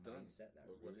have what that he's done. mindset, that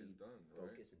Look really what he's done,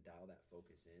 focus right? and dial that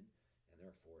focus in, and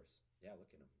they're a force. Yeah,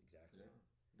 look at them exactly. Yeah.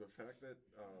 The fact that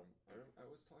I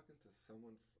was talking to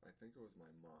someone, I think it was my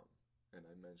mom, and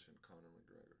I mentioned Conor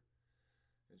McGregor.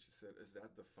 And she said, "Is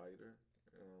that the fighter?"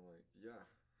 And I'm like, "Yeah."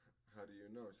 How do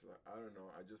you know? She's like, "I don't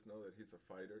know. I just know that he's a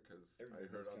fighter because I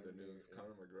heard on the news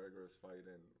Conor McGregor is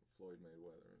fighting Floyd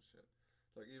Mayweather and shit."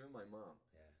 Like even my mom,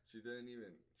 Yeah, she didn't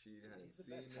even she hadn't he's the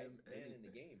seen best him man anything. in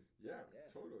the game. Yeah,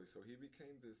 totally. So he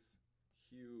became this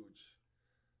huge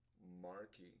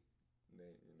marquee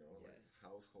name, like his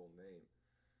household name.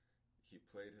 He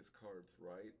played his cards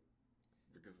right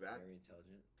because very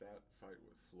intelligent. That fight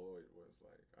with Floyd was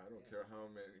like, I don't care how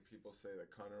many people say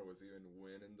that Conor was even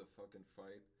winning the fucking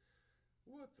fight.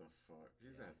 What the fuck?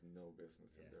 He has no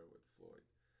business in there with Floyd.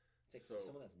 It's like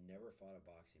someone that's never fought a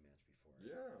boxing match before.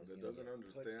 Yeah, that doesn't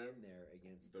understand in there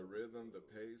against the rhythm, the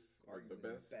pace, like the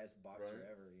best boxer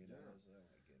ever. You know, oh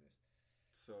my goodness.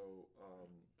 So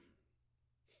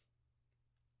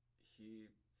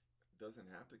he doesn't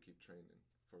have to keep training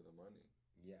for the money.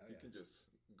 Yeah, he can just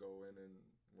go in and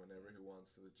whenever he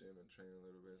wants to the gym and train a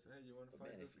little bit. Say, hey, you want to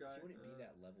fight this guy? He wouldn't be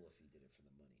that level if he did it for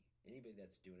the money. Anybody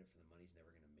that's doing it for the money is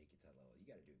never going to make it to that level. You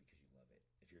got to do it because you love it.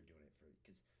 If you're doing it because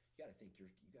you got to think you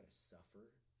got to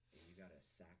suffer and you got to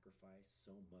sacrifice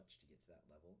so much to get to that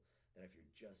level that if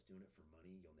you're just doing it for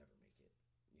money, you'll never make it.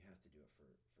 You have to do it for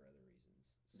other reasons.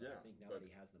 So I think now that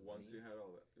he has the money, once you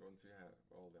have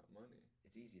all that money,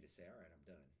 it's easy to say, all right, I'm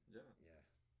done. Yeah.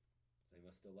 So he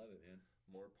must still love it, man.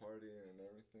 More partying and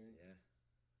everything. Yeah.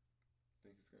 I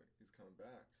think he's coming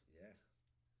back. Yeah.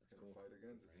 He's gonna fight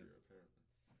again this year, apparently.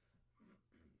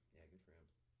 Yeah, good for him.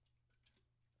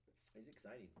 He's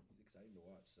exciting. He's exciting to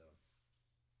watch. So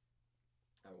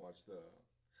I watched the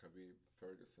Khabib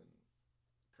Ferguson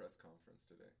press conference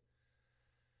today.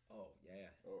 Oh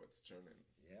yeah. Oh, it's turning.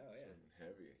 Yeah, turning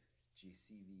heavy. Do you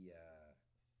see the?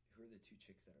 Who are the two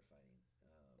chicks that are fighting?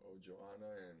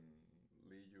 Joanna and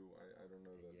Li Yu. I don't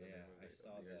know the name of I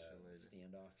saw the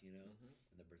standoff. Mm-hmm.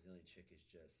 And the Brazilian chick is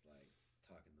just like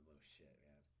talking the most shit,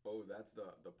 man. Oh, that's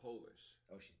the Polish.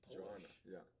 Oh, she's Polish. Joanna,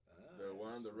 yeah. The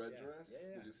one on the red dress?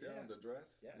 Yeah. Did you see her on the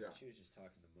dress? Yeah, she was just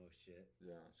talking the most shit.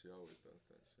 Yeah, she always does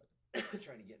that shit.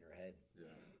 Trying to get in her head.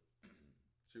 Yeah.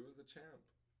 She was the champ,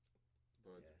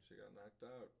 but she got knocked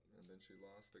out, and then she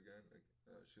lost again.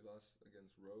 She lost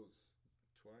against Rose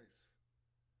twice.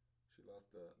 She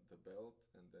lost the belt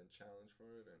and then challenged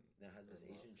for it. And now, has this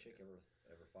Asian chick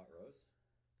ever fought Rose?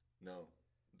 No.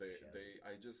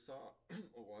 I just saw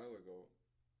a while ago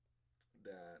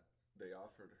that they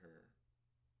offered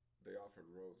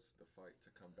Rose the fight to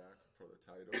come back for the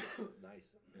title.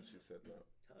 Nice. And she said no.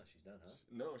 Huh, she's done, huh?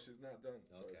 No, she's not done.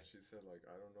 Okay. But she said, like,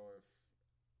 I don't know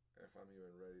if I'm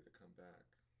even ready to come back,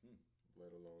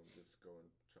 let alone just go and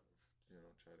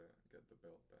try to get the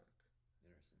belt back.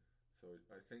 Interesting. So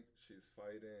I think she's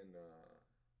fighting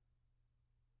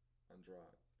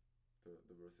Andrade,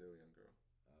 the Brazilian girl.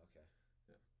 Oh, okay.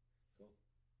 Yeah. Cool.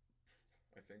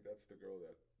 I think that's the girl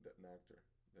that knocked her.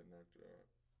 That knocked her out.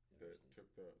 That took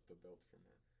the belt from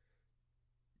her.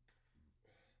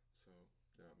 So,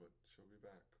 yeah, but she'll be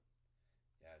back.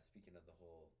 Yeah, speaking of the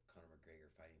whole Conor McGregor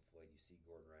fighting Floyd, you see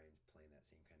Gordon Ryan's playing that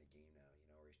same kind of game now,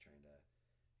 where he's trying to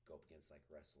go up against, like,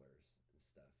 wrestlers and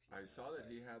stuff. I saw that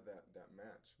he had that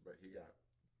match, but he got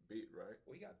beat, right?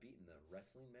 Well, he got beat in the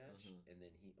wrestling match, and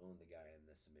then he owned the guy in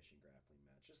the submission grappling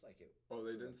match, just like it. Oh,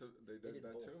 they did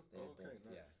that both. too? Oh, okay, both,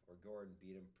 nice. Yeah, or Gordon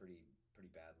beat him pretty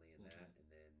badly in that, and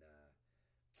then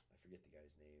I forget the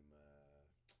guy's name.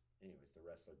 Anyways, the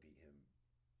wrestler beat him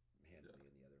handily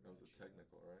in the other match. That was a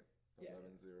technical, right?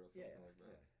 11-0, something like that.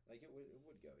 Yeah, like it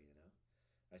would go,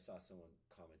 I saw someone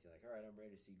commenting like, "All right, I'm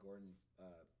ready to see Gordon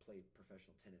play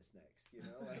professional tennis next."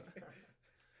 Like,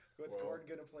 what's Gordon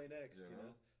gonna play next?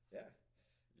 Yeah.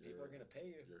 People are gonna pay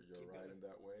you. You're riding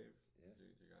that wave. Yeah,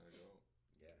 you gotta go.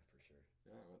 Yeah, for sure.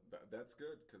 Yeah, that's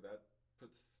good because that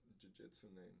puts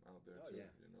jiu-jitsu name out there too. Yeah.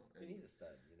 And he's a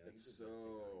stud. It's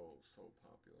so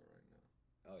popular right now.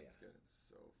 Oh yeah, it's getting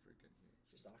so freaking huge.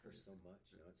 Just offers so much.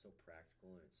 It's so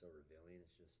practical and it's so revealing.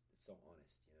 It's so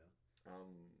honest.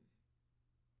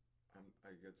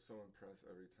 I get so impressed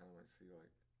every time I see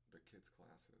like the kids'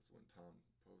 classes when Tom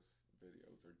posts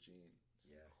videos or Gene.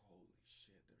 Holy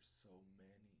shit, there's so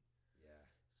many. Yeah.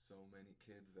 So many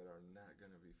kids that are not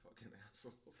gonna be fucking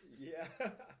assholes. Yeah.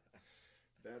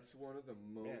 That's one of the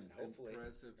most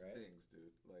impressive things,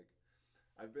 dude. Like,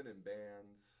 I've been in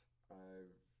bands.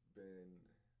 I've been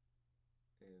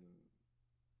in,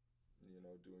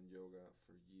 doing yoga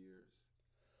for years.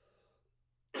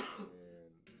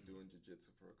 And doing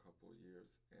jiu-jitsu for a couple of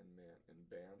years. And man, in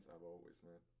bands, I've always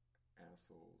met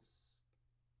assholes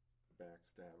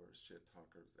backstabbers, shit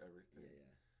talkers, everything. Yeah,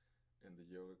 yeah. In the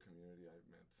yoga community, I've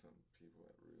met some people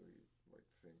that really like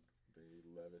think they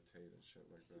levitate and shit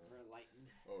like that. Super enlightened.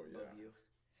 Oh yeah. Love you.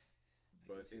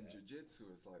 But in jiu-jitsu,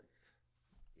 it's like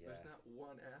there's not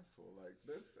one asshole. Like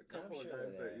there's a couple of sure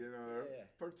guys that are yeah.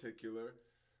 particular,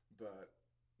 but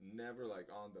never like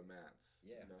on the mats.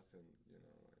 Yeah. Nothing, like.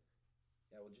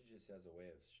 Yeah, well, jiu-jitsu has a way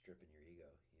of stripping your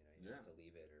ego. You have to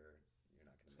leave it, or you're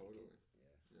not going to make it.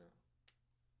 Yeah.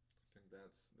 I think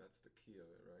that's the key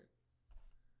of it, right?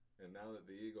 And now that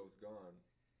the ego's gone,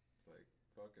 like,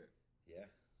 fuck it. Yeah.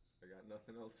 I got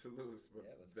nothing else to lose but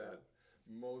let's that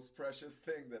go. most precious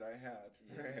thing that I had.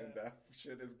 Yeah. And that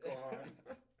shit is gone.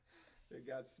 It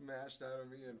got smashed out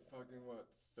of me in fucking,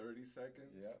 30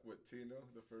 seconds with Tino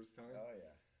the first time? Oh,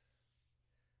 yeah.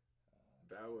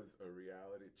 That was a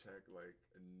reality check like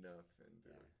nothing,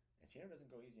 dude. Yeah. And Tino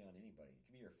doesn't go easy on anybody. It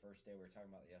could be your first day. We were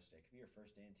talking about it yesterday. It could be your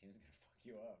first day, and Tino's gonna fuck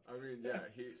you up. I mean, yeah,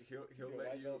 he'll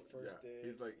let you. First day.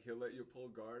 He's like he'll let you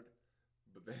pull guard,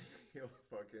 but then he'll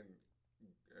fucking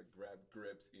grab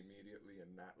grips immediately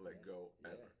and not let go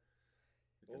ever.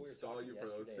 He can stall you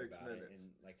for those 6 minutes.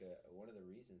 And like one of the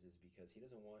reasons is because he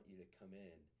doesn't want you to come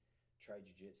in, try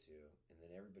jiu-jitsu, and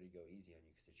then everybody go easy on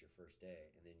you because it's your first day,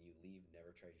 and then you leave,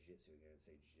 never try jiu-jitsu again, and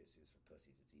say jiu-jitsu is for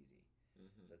pussies. It's easy.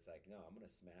 Mm-hmm. So it's like, no, I'm going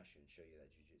to smash you and show you that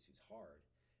jiu-jitsu's hard.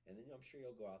 And then I'm sure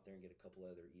you'll go out there and get a couple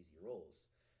other easy rolls.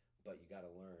 But you got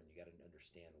to learn. You got to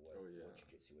understand what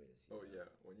jiu-jitsu is. Yeah.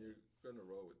 When you're going to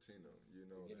roll with Tino, you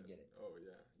know you're going to get it. Oh,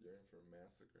 yeah. You're in for a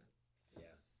massacre.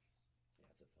 Yeah. Yeah,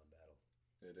 it's a fun battle.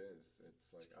 It is. It's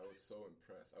like I was so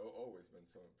impressed. I've always been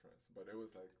so impressed. But it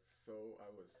was like I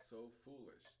was so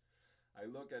foolish. I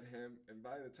look at him, and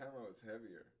by the time I was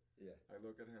heavier, I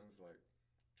look at him as like,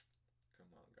 come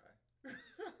on, guy.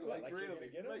 like really,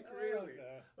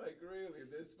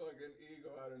 this fucking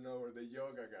ego out of nowhere, the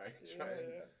yoga guy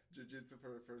trying jiu-jitsu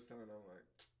for the first time, and I'm like,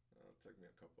 it took me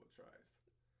a couple of tries.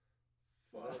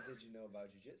 Fuck. What did you know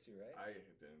about jiu-jitsu, right? I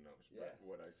didn't know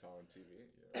what I saw on TV.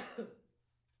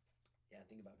 Yeah,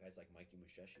 think about guys like Mikey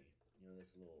Musheshi.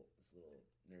 This little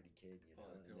nerdy kid.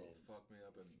 He'll fuck me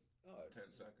up in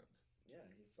 10 seconds. Yeah,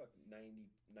 he fucked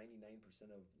 99%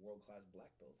 of world-class black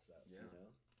belts up.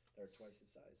 They're twice his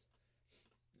size.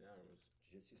 Yeah, it was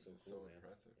jiu-jitsu's so cool, man.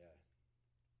 Impressive. Yeah,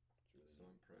 it's really so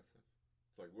impressive.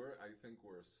 It's like I think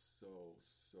we're so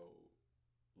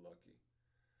lucky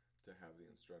to have the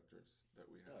instructors that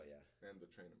we have. Oh yeah, and the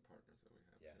training partners that we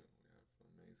have too. We have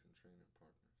amazing training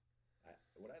partners.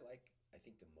 What I like, I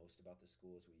think the most about the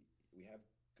school is we have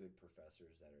good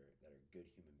professors that are good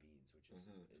human beings, which is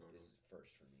totally. is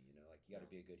first for me. Like you got to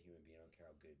be a good human being. I don't care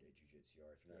how good at jiu-jitsu you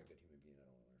are. If you're not a good human being, I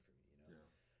don't want to learn from you. Yeah.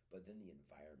 But then the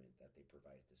environment that they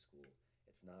provide at the school,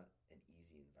 it's not an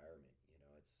easy environment.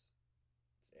 It's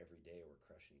every day we're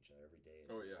crushing each other. Every day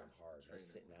going hard. No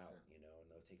sitting out.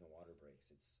 No taking water breaks.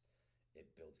 It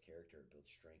builds character. It builds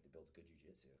strength. It builds good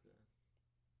jiu-jitsu. Yeah,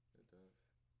 it does.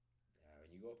 Yeah,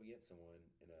 when you go up against someone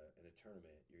in a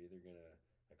tournament, you're either gonna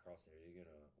you're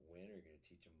gonna win or you're gonna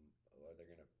teach them, or they're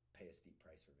gonna pay a steep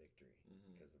price for victory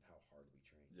because of how hard we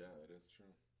train. Yeah, that is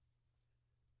true.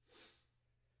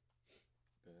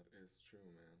 That is true,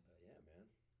 man. Yeah, man.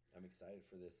 I'm excited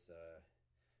for this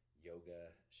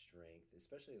yoga strength,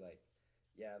 especially like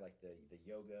the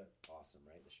yoga, awesome,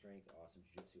 right? The strength, awesome.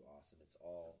 Jiu-jitsu, awesome. It's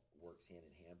all works hand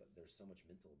in hand, but there's so much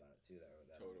mental about it too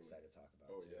that totally. I'm excited to talk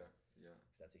about too. Yeah.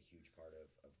 Because that's a huge part of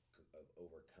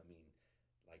overcoming,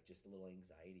 like just a little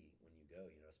anxiety when you go,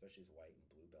 especially as white and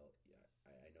blue belt. Yeah,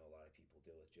 I know a lot of people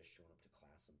deal with just showing up to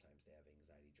class. Sometimes they have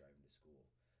anxiety driving to school.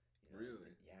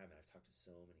 Really? Yeah, man. I've talked to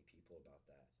so many people about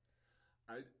that.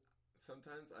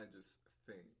 Sometimes I just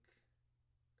think,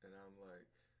 and I'm like,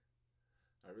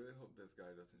 I really hope this guy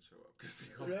doesn't show up because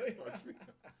he always fucks me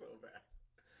up so bad.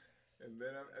 And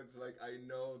then it's like I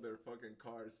know they're fucking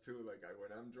cars too. Like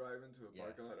when I'm driving to the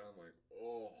parking lot, I'm like,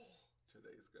 oh,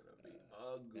 today's gonna be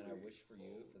ugly. And I wish for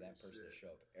you for that person to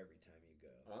show up every time you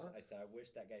go. Huh? I said I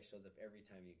wish that guy shows up every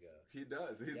time you go. He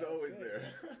does. He's always there.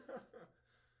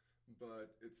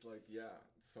 But it's like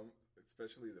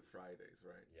especially the Fridays,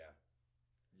 right? Yeah.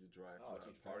 You drive to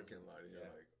that parking lot and you're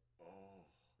like, oh,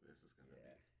 this is gonna be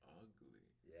ugly.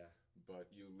 Yeah.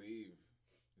 But you leave,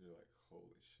 you're like,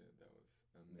 holy shit, that was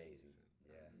amazing.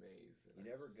 Amazing. You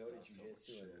never go to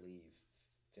jiu-jitsu and leave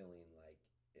feeling like,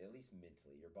 at least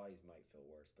mentally, your bodies might feel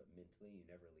worse, but mentally you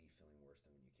never leave feeling worse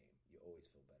than when you came. You always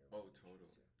feel better. Oh,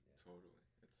 totally. Totally.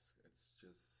 It's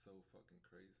just so fucking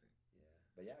crazy. Yeah.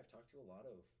 But yeah, I've talked to a lot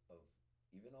of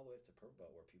even all the way up to purple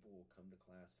belt where people will come to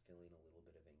class feeling a little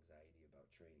bit of anxiety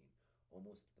about training,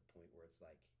 almost to the point where it's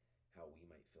like how we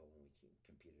might feel when we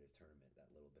compete at a tournament,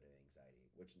 that little bit of anxiety,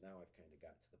 which now I've kind of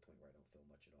got to the point where I don't feel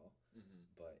much at all. Mm-hmm.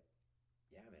 But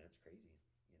yeah, man, it's crazy.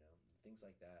 Things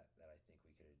like that I think we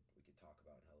could talk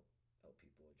about and help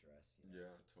people address.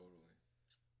 Yeah, totally.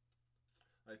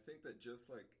 I think that just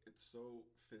like it's so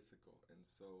physical and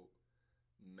so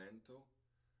mental,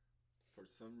 for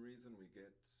some reason we get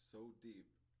so deep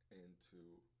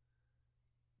into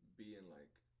being like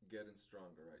getting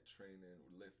stronger, right? Training,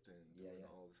 lifting, doing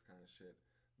all this kind of shit.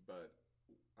 But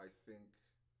I think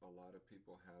a lot of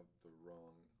people have the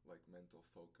wrong like mental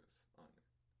focus on it,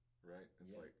 right?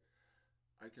 It's like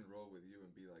I can roll with you and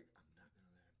be like, I'm not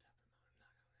gonna let him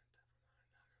tap him out. I'm not gonna let him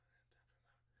tap him out. I'm not gonna let him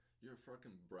tap him out. You're a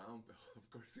fucking brown belt. Of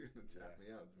course you're gonna tap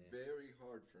me out. It's very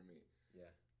hard for me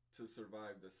to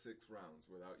survive the 6 rounds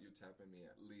without you tapping me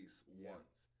at least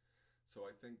once. So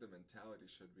I think the mentality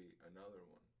should be another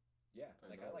one. Yeah,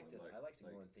 like I like to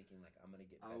go in thinking like I'm gonna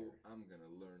get better. I'm gonna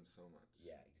learn so much.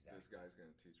 Yeah, exactly. This guy's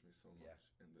gonna teach me so much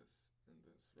in this,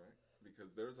 right?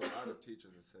 Because there's a lot of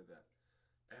teachers that said that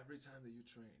every time that you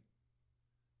train,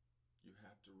 you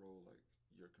have to roll like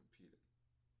you're competing.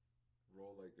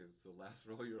 Roll like it's the last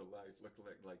roll of your life. Look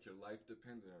like your life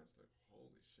depends on it. It's like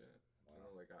holy shit.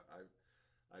 Wow. Like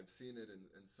I've seen it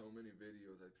in so many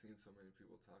videos. I've seen so many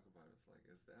people talk about it. It's like,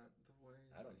 is that the way?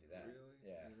 I don't do that. Really?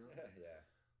 Yeah. Yeah.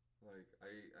 Like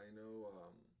I know.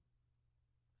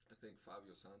 I think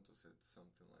Fabio Santos said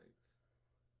something like,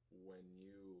 when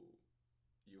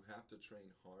you have to train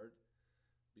hard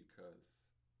because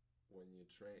when you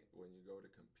go to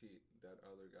compete, that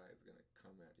other guy is going to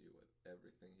come at you with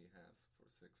everything he has for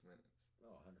 6 minutes.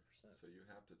 Oh, 100%. So you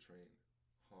have to train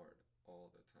hard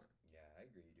all the time. Yeah,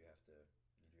 I agree. You do have to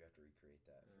recreate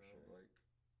that for sure. Like,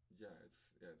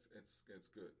 it's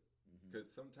good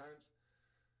because sometimes,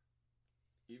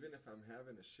 even if I'm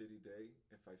having a shitty day,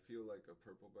 if I feel like a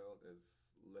purple belt is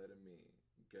letting me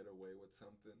get away with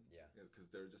something, because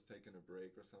they're just taking a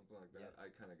break or something like that, I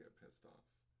kind of get pissed off.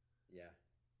 Yeah.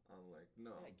 I'm like,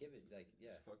 no. Yeah, give it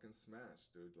just fucking smash,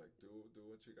 dude. Like, do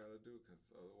what you gotta do, because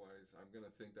otherwise, I'm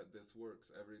gonna think that this works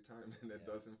every time, and it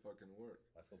doesn't fucking work.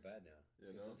 I feel bad now.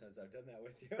 You know, sometimes I've done that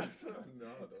with you.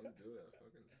 No, don't do that.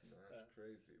 Fucking smash,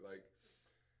 crazy. Like,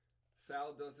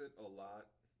 Sal does it a lot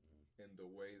in the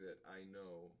way that I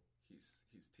know he's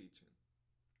teaching,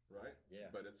 right?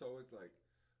 Yeah. But it's always like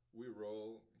we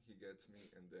roll, he gets me,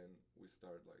 and then we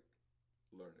start like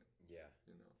learning. Yeah.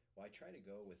 Well, I try to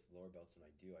go with lower belts when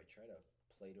I do. I try to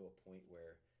play to a point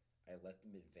where I let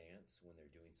them advance when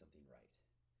they're doing something right.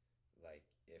 Like,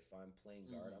 if I'm playing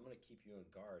guard, I'm going to keep you in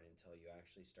guard until you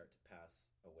actually start to pass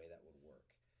a way that would work.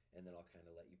 And then I'll kind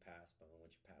of let you pass, but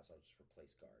once you pass, I'll just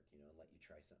replace guard, and let you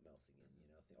try something else again,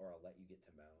 or I'll let you get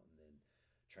to mount and then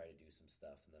try to do some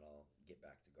stuff, and then I'll get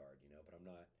back to guard, but I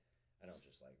don't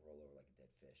just like roll over like a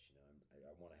dead fish,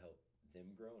 I want to help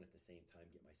them grow and at the same time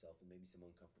get myself in maybe some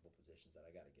uncomfortable positions that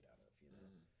I got to get out of,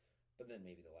 But then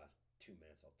maybe the last 2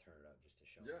 minutes I'll turn it up just to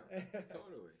show them.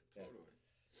 Totally.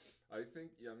 I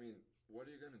think, what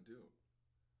are you going to do?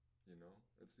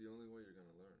 It's the only way you're going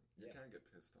to learn. You can't get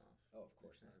pissed off. Oh, of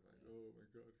course not. Like, oh my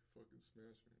God, you fucking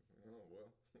smashed me. Like, oh,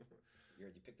 well. You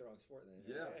picked the wrong sport then.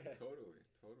 Yeah, totally.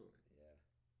 Yeah.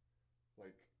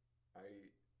 Like,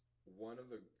 one of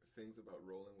the things about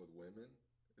rolling with women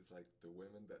is like the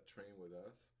women that train with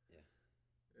us. Yeah.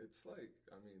 It's like,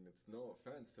 it's no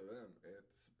offense to them.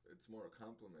 It's more a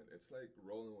compliment. It's like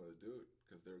rolling with a dude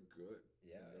because they're good.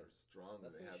 Yeah. And they're strong.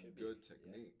 That's and they have should good be.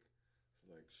 technique. It's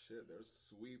like, shit, they're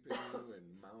sweeping you and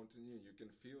mounting you. You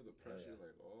can feel the pressure.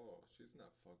 Like, oh, she's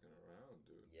not fucking around,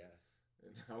 dude. Yeah.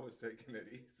 And I was taking it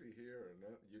easy here.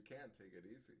 No, you can't take it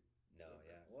easy. No,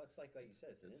 yeah. Well, it's like you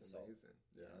said, it's an insult. Amazing.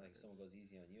 Yeah. Like if someone goes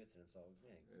easy on you, it's an insult.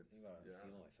 Man, think about it. I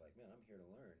feel like, man, I'm here to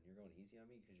learn. You're going easy on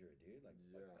me because you're a dude. Like,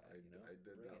 fuck that, I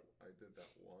did that. I did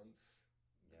that once.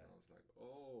 Yeah. And I was like,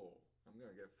 oh, I'm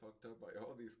gonna get fucked up by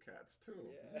all these cats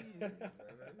too. Yeah.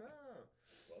 No.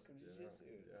 Welcome to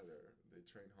jiu-jitsu. Yeah, they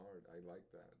train hard. I like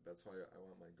that. That's why I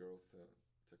want my girls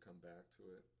to come back to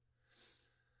it.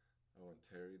 I want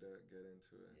Terry to get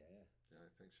into it. Yeah. Yeah, I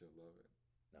think she'll love it.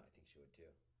 No, I think she would too.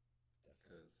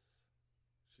 Definitely.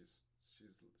 Because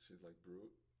she's like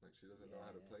brute. Like she doesn't know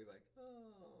how to play. Like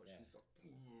she's like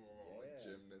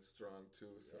gymnast strong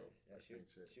too. So I think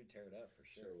she would tear it up for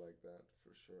sure. She'll like that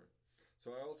for sure.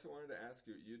 So I also wanted to ask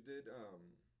you. You did.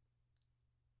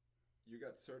 You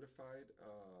got certified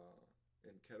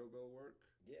in kettlebell work.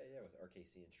 Yeah, with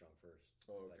RKC and Strong First.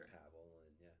 Oh, okay. Like Pavel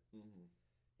and Mm-hmm.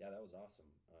 Yeah, that was awesome.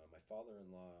 My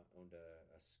father-in-law owned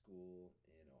a school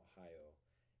in Ohio,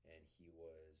 and he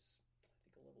was, I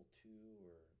think, a level 2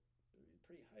 or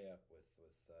pretty high up with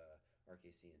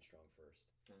RKC and Strong First.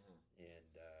 Mm-hmm.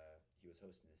 And he was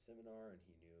hosting a seminar, and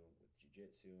he knew with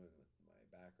jiu-jitsu and with my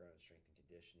background in strength and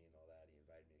conditioning and all that, he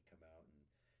invited me to come out and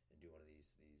do one of these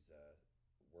 3-day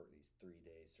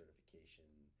certification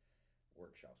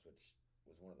workshops, which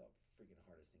was one of the freaking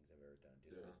hardest things I've ever done,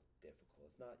 dude. It was difficult.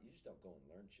 It's not, you just don't go and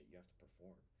learn shit. You have to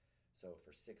perform. So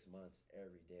for 6 months,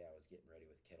 every day I was getting ready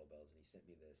with kettlebells, and he sent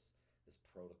me this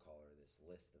protocol or this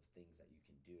list of things that you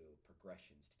can do,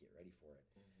 progressions to get ready for it.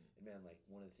 Mm-hmm. And man, like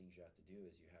one of the things you have to do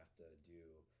is you have to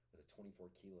do, with a 24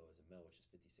 kilo as a male, which is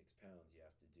 56 pounds, you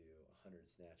have to do 100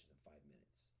 snatches in 5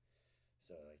 minutes.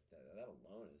 So like that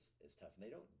alone is tough. And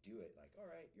they don't do it like, all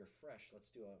right, you're fresh,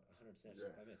 let's do 100 snatches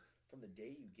in 5 minutes. From the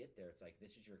day you get there, it's like,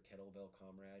 this is your kettlebell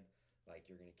comrade. Like,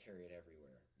 you're going to carry it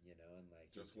everywhere, you know? And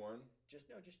like, just one? Just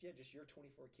your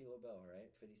 24 kilo bell, right?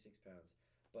 56 pounds.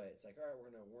 But it's like, all right,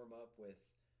 we're going to warm up with,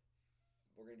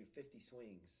 we're going to do 50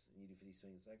 swings. And you do 50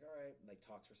 swings. It's like, all right, and like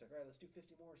talks for a second, all right, let's do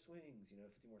 50 more swings, 50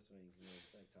 more swings. And then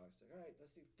it's like talks, like, all right,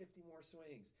 let's do 50 more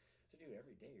swings. So dude,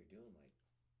 every day you're doing like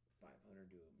 500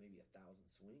 to maybe 1,000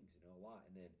 swings, a lot.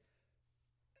 And then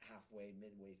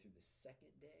midway through the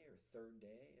second day or third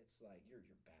day, it's like your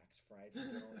back's fried from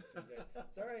doing all these swings.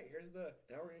 It's all right,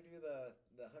 now we're going to do the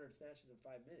 100 snatches in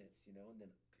 5 minutes, and then I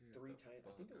think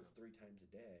it was 3 times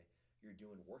a day, you're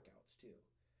doing workouts too.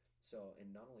 So,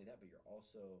 and not only that, but you're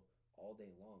also all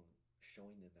day long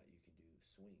showing them that you can do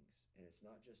swings. And it's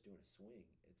not just doing a swing,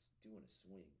 it's doing a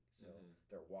swing. So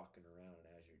they're walking around, and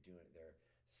as you're doing it, they're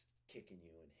kicking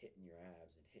you and hitting your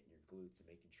abs and hitting your glutes and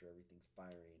making sure everything's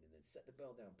firing, and then set the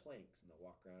bell down planks, and they'll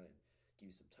walk around and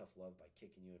give you some tough love by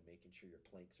kicking you and making sure your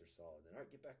planks are solid. And all right,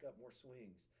 get back up, more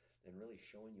swings, and really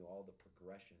showing you all the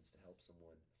progressions to help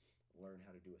someone learn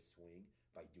how to do a swing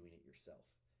by doing it yourself.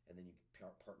 And then you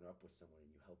partner up with someone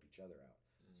and you help each other out.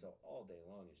 So all day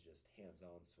long is just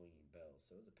hands-on swinging bells.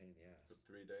 So it was a pain in the ass. For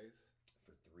 3 days?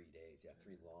 For 3 days, yeah,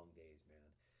 3 long days, man.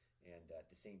 And at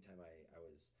the same time, I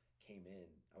came in,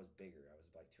 I was bigger. I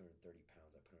was like 230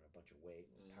 pounds. I put on a bunch of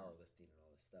weight with powerlifting and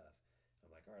all this stuff.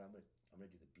 I'm like, all right, I'm gonna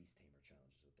do the Beast Tamer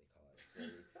challenge, is what they call it. So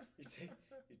you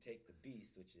take the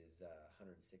Beast, which is a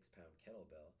 106-pound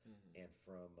kettlebell, and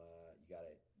from you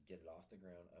gotta get it off the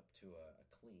ground up to a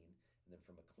clean, and then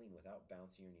from a clean, without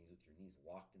bouncing your knees, with your knees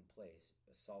locked in place,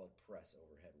 a solid press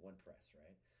overhead, one press,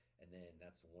 right? And then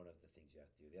that's one of the things you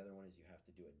have to do. The other one is you have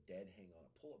to do a dead hang on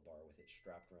a pull-up bar with it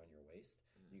strapped around your waist.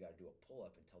 You got to do a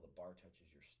pull-up until the bar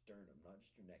touches your sternum, not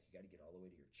just your neck. You got to get all the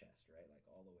way to your chest, right? Like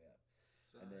all the way up.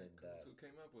 And then who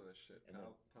came up with this shit?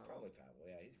 Probably Pavel.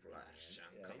 Yeah, he's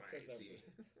crazy.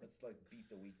 Let's like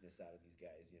beat the weakness out of these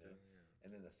guys, Yeah.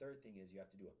 And then the third thing is you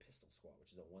have to do a pistol squat,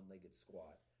 which is a one-legged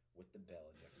squat with the bell,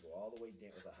 and you have to go all the way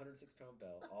down with a 106-pound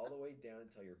bell, all the way down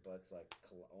until your butt's like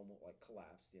almost like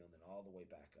collapsed, and then all the way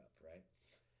back up, right?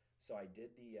 So I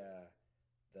did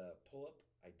the pull-up,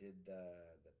 I did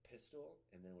the pistol,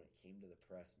 and then when it came to the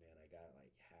press, man, I got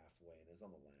like halfway, and it was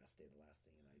on the last day, and I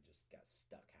just got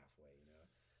stuck halfway,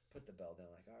 Put the bell down,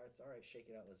 like, all right, it's all right,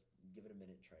 shake it out, let's give it a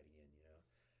minute and try it again,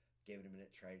 Gave it a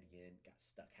minute, tried it again, got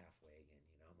stuck halfway again,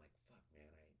 I'm like, fuck,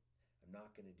 man, I'm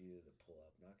not going to do the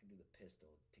pull-up, not going to do the pistol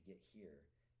to get here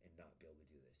and not be able to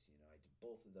do this, I did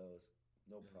both of those,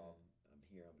 no problem, I'm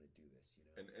here, I'm going to do this,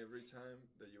 And every time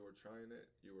that you were trying it,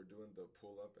 you were doing the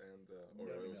pull-up and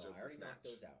No, it was just I already knocked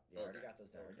those out. Yeah, I already got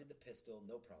those down. Okay. I did the pistol,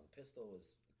 no problem. The pistol was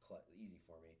easy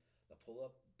for me. The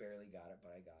pull-up, barely got it,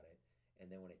 but I got it. And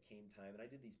then when it came time, and I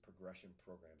did these progression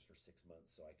programs for 6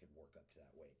 months so I could work up to that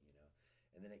weight,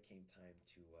 And then it came time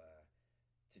to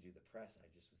do the press, and I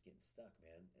just was getting stuck,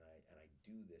 man. And I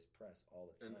do this press all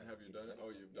the time. And have you done it? Oh,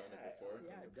 you've done it before?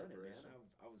 Yeah, I've done it, man.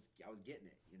 I was getting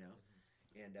it,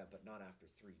 And but not after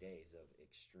 3 days of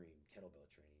extreme kettlebell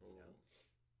training,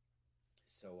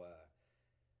 So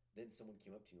then someone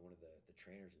came up to me, one of the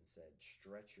trainers, and said,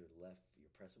 stretch you're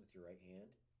pressing with your right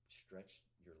hand, stretch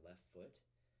your left foot,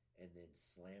 and then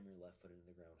slam your left foot into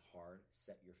the ground hard,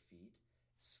 set your feet,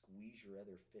 squeeze your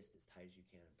other fist as tight as you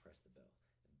can, and press the bell.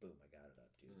 And boom, I got it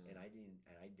up, dude. And I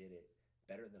did it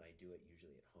better than I do it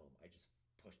usually at home. I just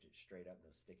pushed it straight up, no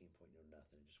sticking point, no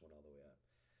nothing. It just went all the way up.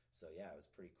 So yeah, it was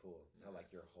pretty cool. Nice. How like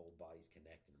your whole body's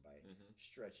connected by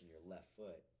stretching your left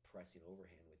foot, pressing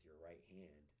overhand with your right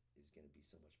hand is going to be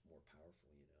so much more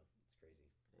powerful, It's crazy.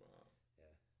 Wow.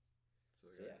 Yeah. So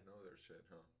the guys know their shit,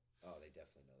 huh? Oh, they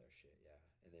definitely know their shit, yeah.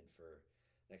 And then for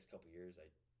the next couple of years, I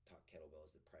taught kettlebells,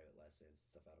 did private lessons,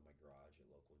 stuff out of my garage at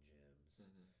local gyms.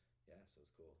 Yeah, so it's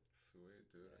cool. Sweet,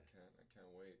 dude. Yeah. I can't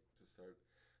wait to start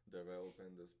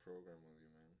developing this program with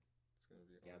you, man. It's going to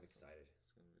be awesome. Yeah, I'm excited.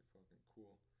 It's going to be fucking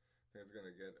cool. I think it's going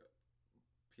to get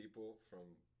people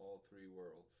from all 3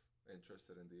 worlds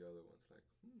interested in the other ones. Like,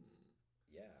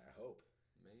 Yeah, I hope.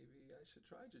 Maybe I should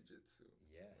try jiu-jitsu.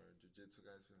 Yeah. Or jiu-jitsu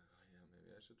guys be like, oh yeah,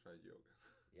 maybe I should try yoga.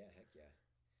 Yeah, heck yeah.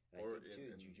 And Or I think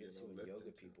too, jiu-jitsu and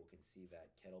yoga people can see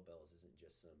that kettlebells isn't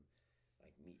just some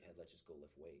like meathead, let's just go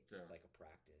lift weights. Yeah. It's like a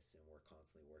practice, and we're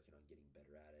constantly working on getting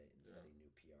better at it and setting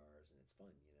new PRs, and it's fun,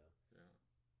 you know? Yeah.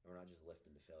 We're not just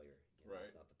lifting to failure. You know?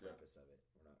 Right. That's not the purpose of it.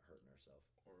 We're not hurting ourselves.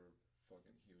 Or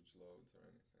fucking huge loads or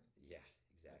anything. Yeah,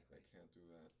 exactly. I can't do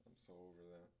that. I'm so over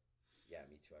that. Yeah,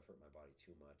 me too. I've hurt my body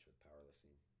too much with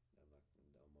powerlifting.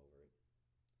 I'm over it.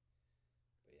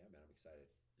 But yeah, man, I'm excited.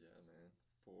 Yeah, man,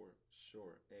 for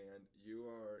sure. And you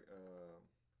are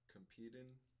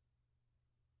competing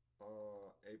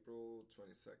April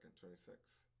 22nd,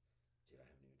 26th. Dude, I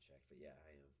haven't even checked, but yeah,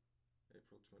 I am.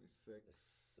 April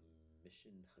 26th. The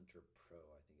Submission Hunter Pro,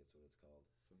 I think it's what it's called.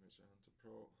 Submission Hunter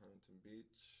Pro, Huntington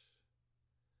Beach.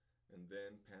 And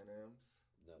then Pan Ams.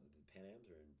 No, the Pan Ams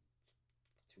are in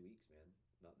 2 weeks, man.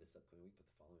 Not this upcoming week, but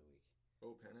the following week.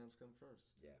 Oh, Pan Am's come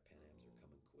first. Yeah, Pan Ams are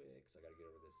coming quick, so I got to get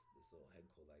over this little head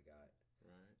cold I got.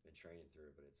 Right. Been training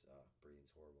through it, but it's breathing's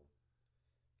horrible.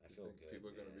 I You feel think good. People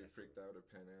are going to be I freaked out at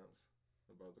Pan Am's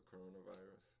about the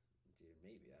coronavirus. Dude,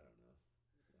 maybe, I don't know.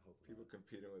 I hope people not.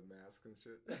 competing with masks and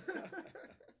shit. Did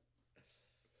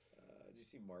you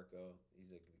see Marco? He's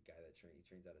the guy that he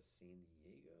trains out of San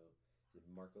Diego.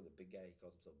 Marco, the big guy, he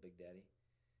calls himself Big Daddy.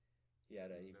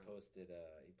 He posted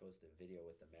a video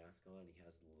with the mask on. He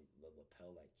has the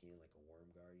lapel like Keenan, like a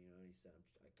worm guard, you know. And he said,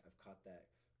 "I've caught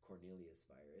that Cornelius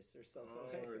virus or something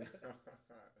like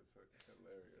that." It's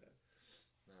hilarious.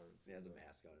 No, he has a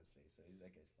mask on his face, so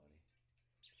that guy's funny.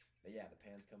 But yeah, the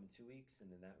Pan's come in 2 weeks,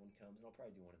 and then that one comes, and I'll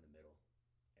probably do one in the middle.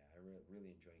 Yeah, I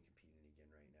really enjoying competing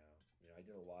again right now. You know, I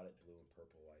did a lot at Blue and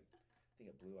Purple. I think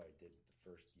at Blue I did the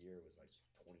first year was like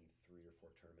 23 or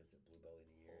 4 tournaments at Blue Belt in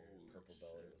a year. Holy Purple shit.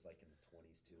 Belt, it was like in the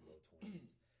 20s too, low 20s.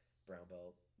 Brown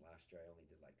Belt last year I only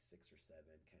did like 6 or 7.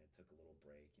 Kind of took a little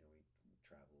break. You know, we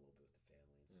traveled a little bit with the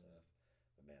family and stuff.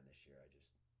 But man, this year I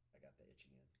got the itch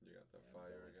again. You got that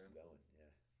fire again. I'm going, yeah.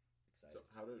 Excited. So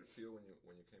how did it feel when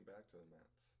you came back to the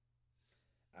mats?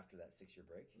 After that 6-year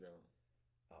break? Yeah.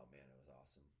 Oh man, it was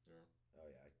awesome. Yeah. Oh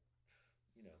yeah.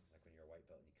 You know, like when you're a white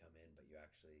belt and you come in, but you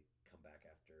actually come back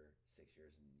after 6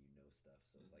 years and you know stuff.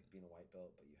 So it's like being a white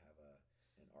belt, but you have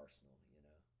an arsenal. You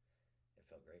know, it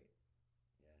felt great.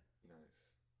 Yeah. Nice.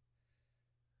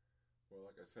 Well,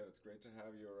 like I said, it's great to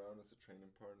have you around as a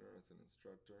training partner, as an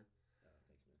instructor. Oh,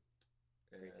 thanks, man.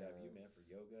 Great to have you, man, for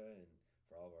yoga and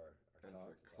for all of our as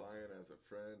talks. A client, awesome. As a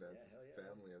friend, as yeah,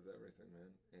 family, as everything,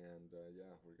 man. And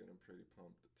yeah, we're getting pretty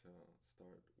pumped to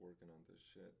start working on this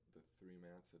shit. The 3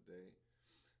 mats a day.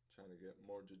 Trying to get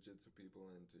more jiu-jitsu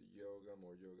people into yoga,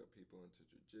 more yoga people into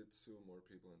jiu-jitsu, more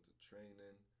people into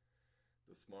training.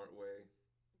 The smart way,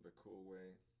 the cool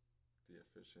way, the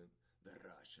efficient, the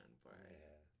Russian way.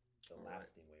 Yeah. The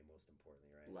lasting way, most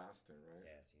importantly, right? Lasting, right?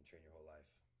 Yeah, so you can train your whole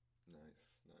life.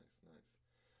 Nice.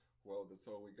 Well, that's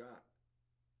all we got.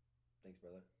 Thanks,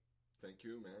 brother. Thank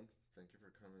you, man. Thank you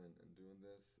for coming and doing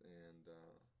this, and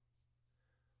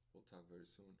we'll talk very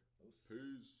soon.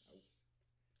 Peace.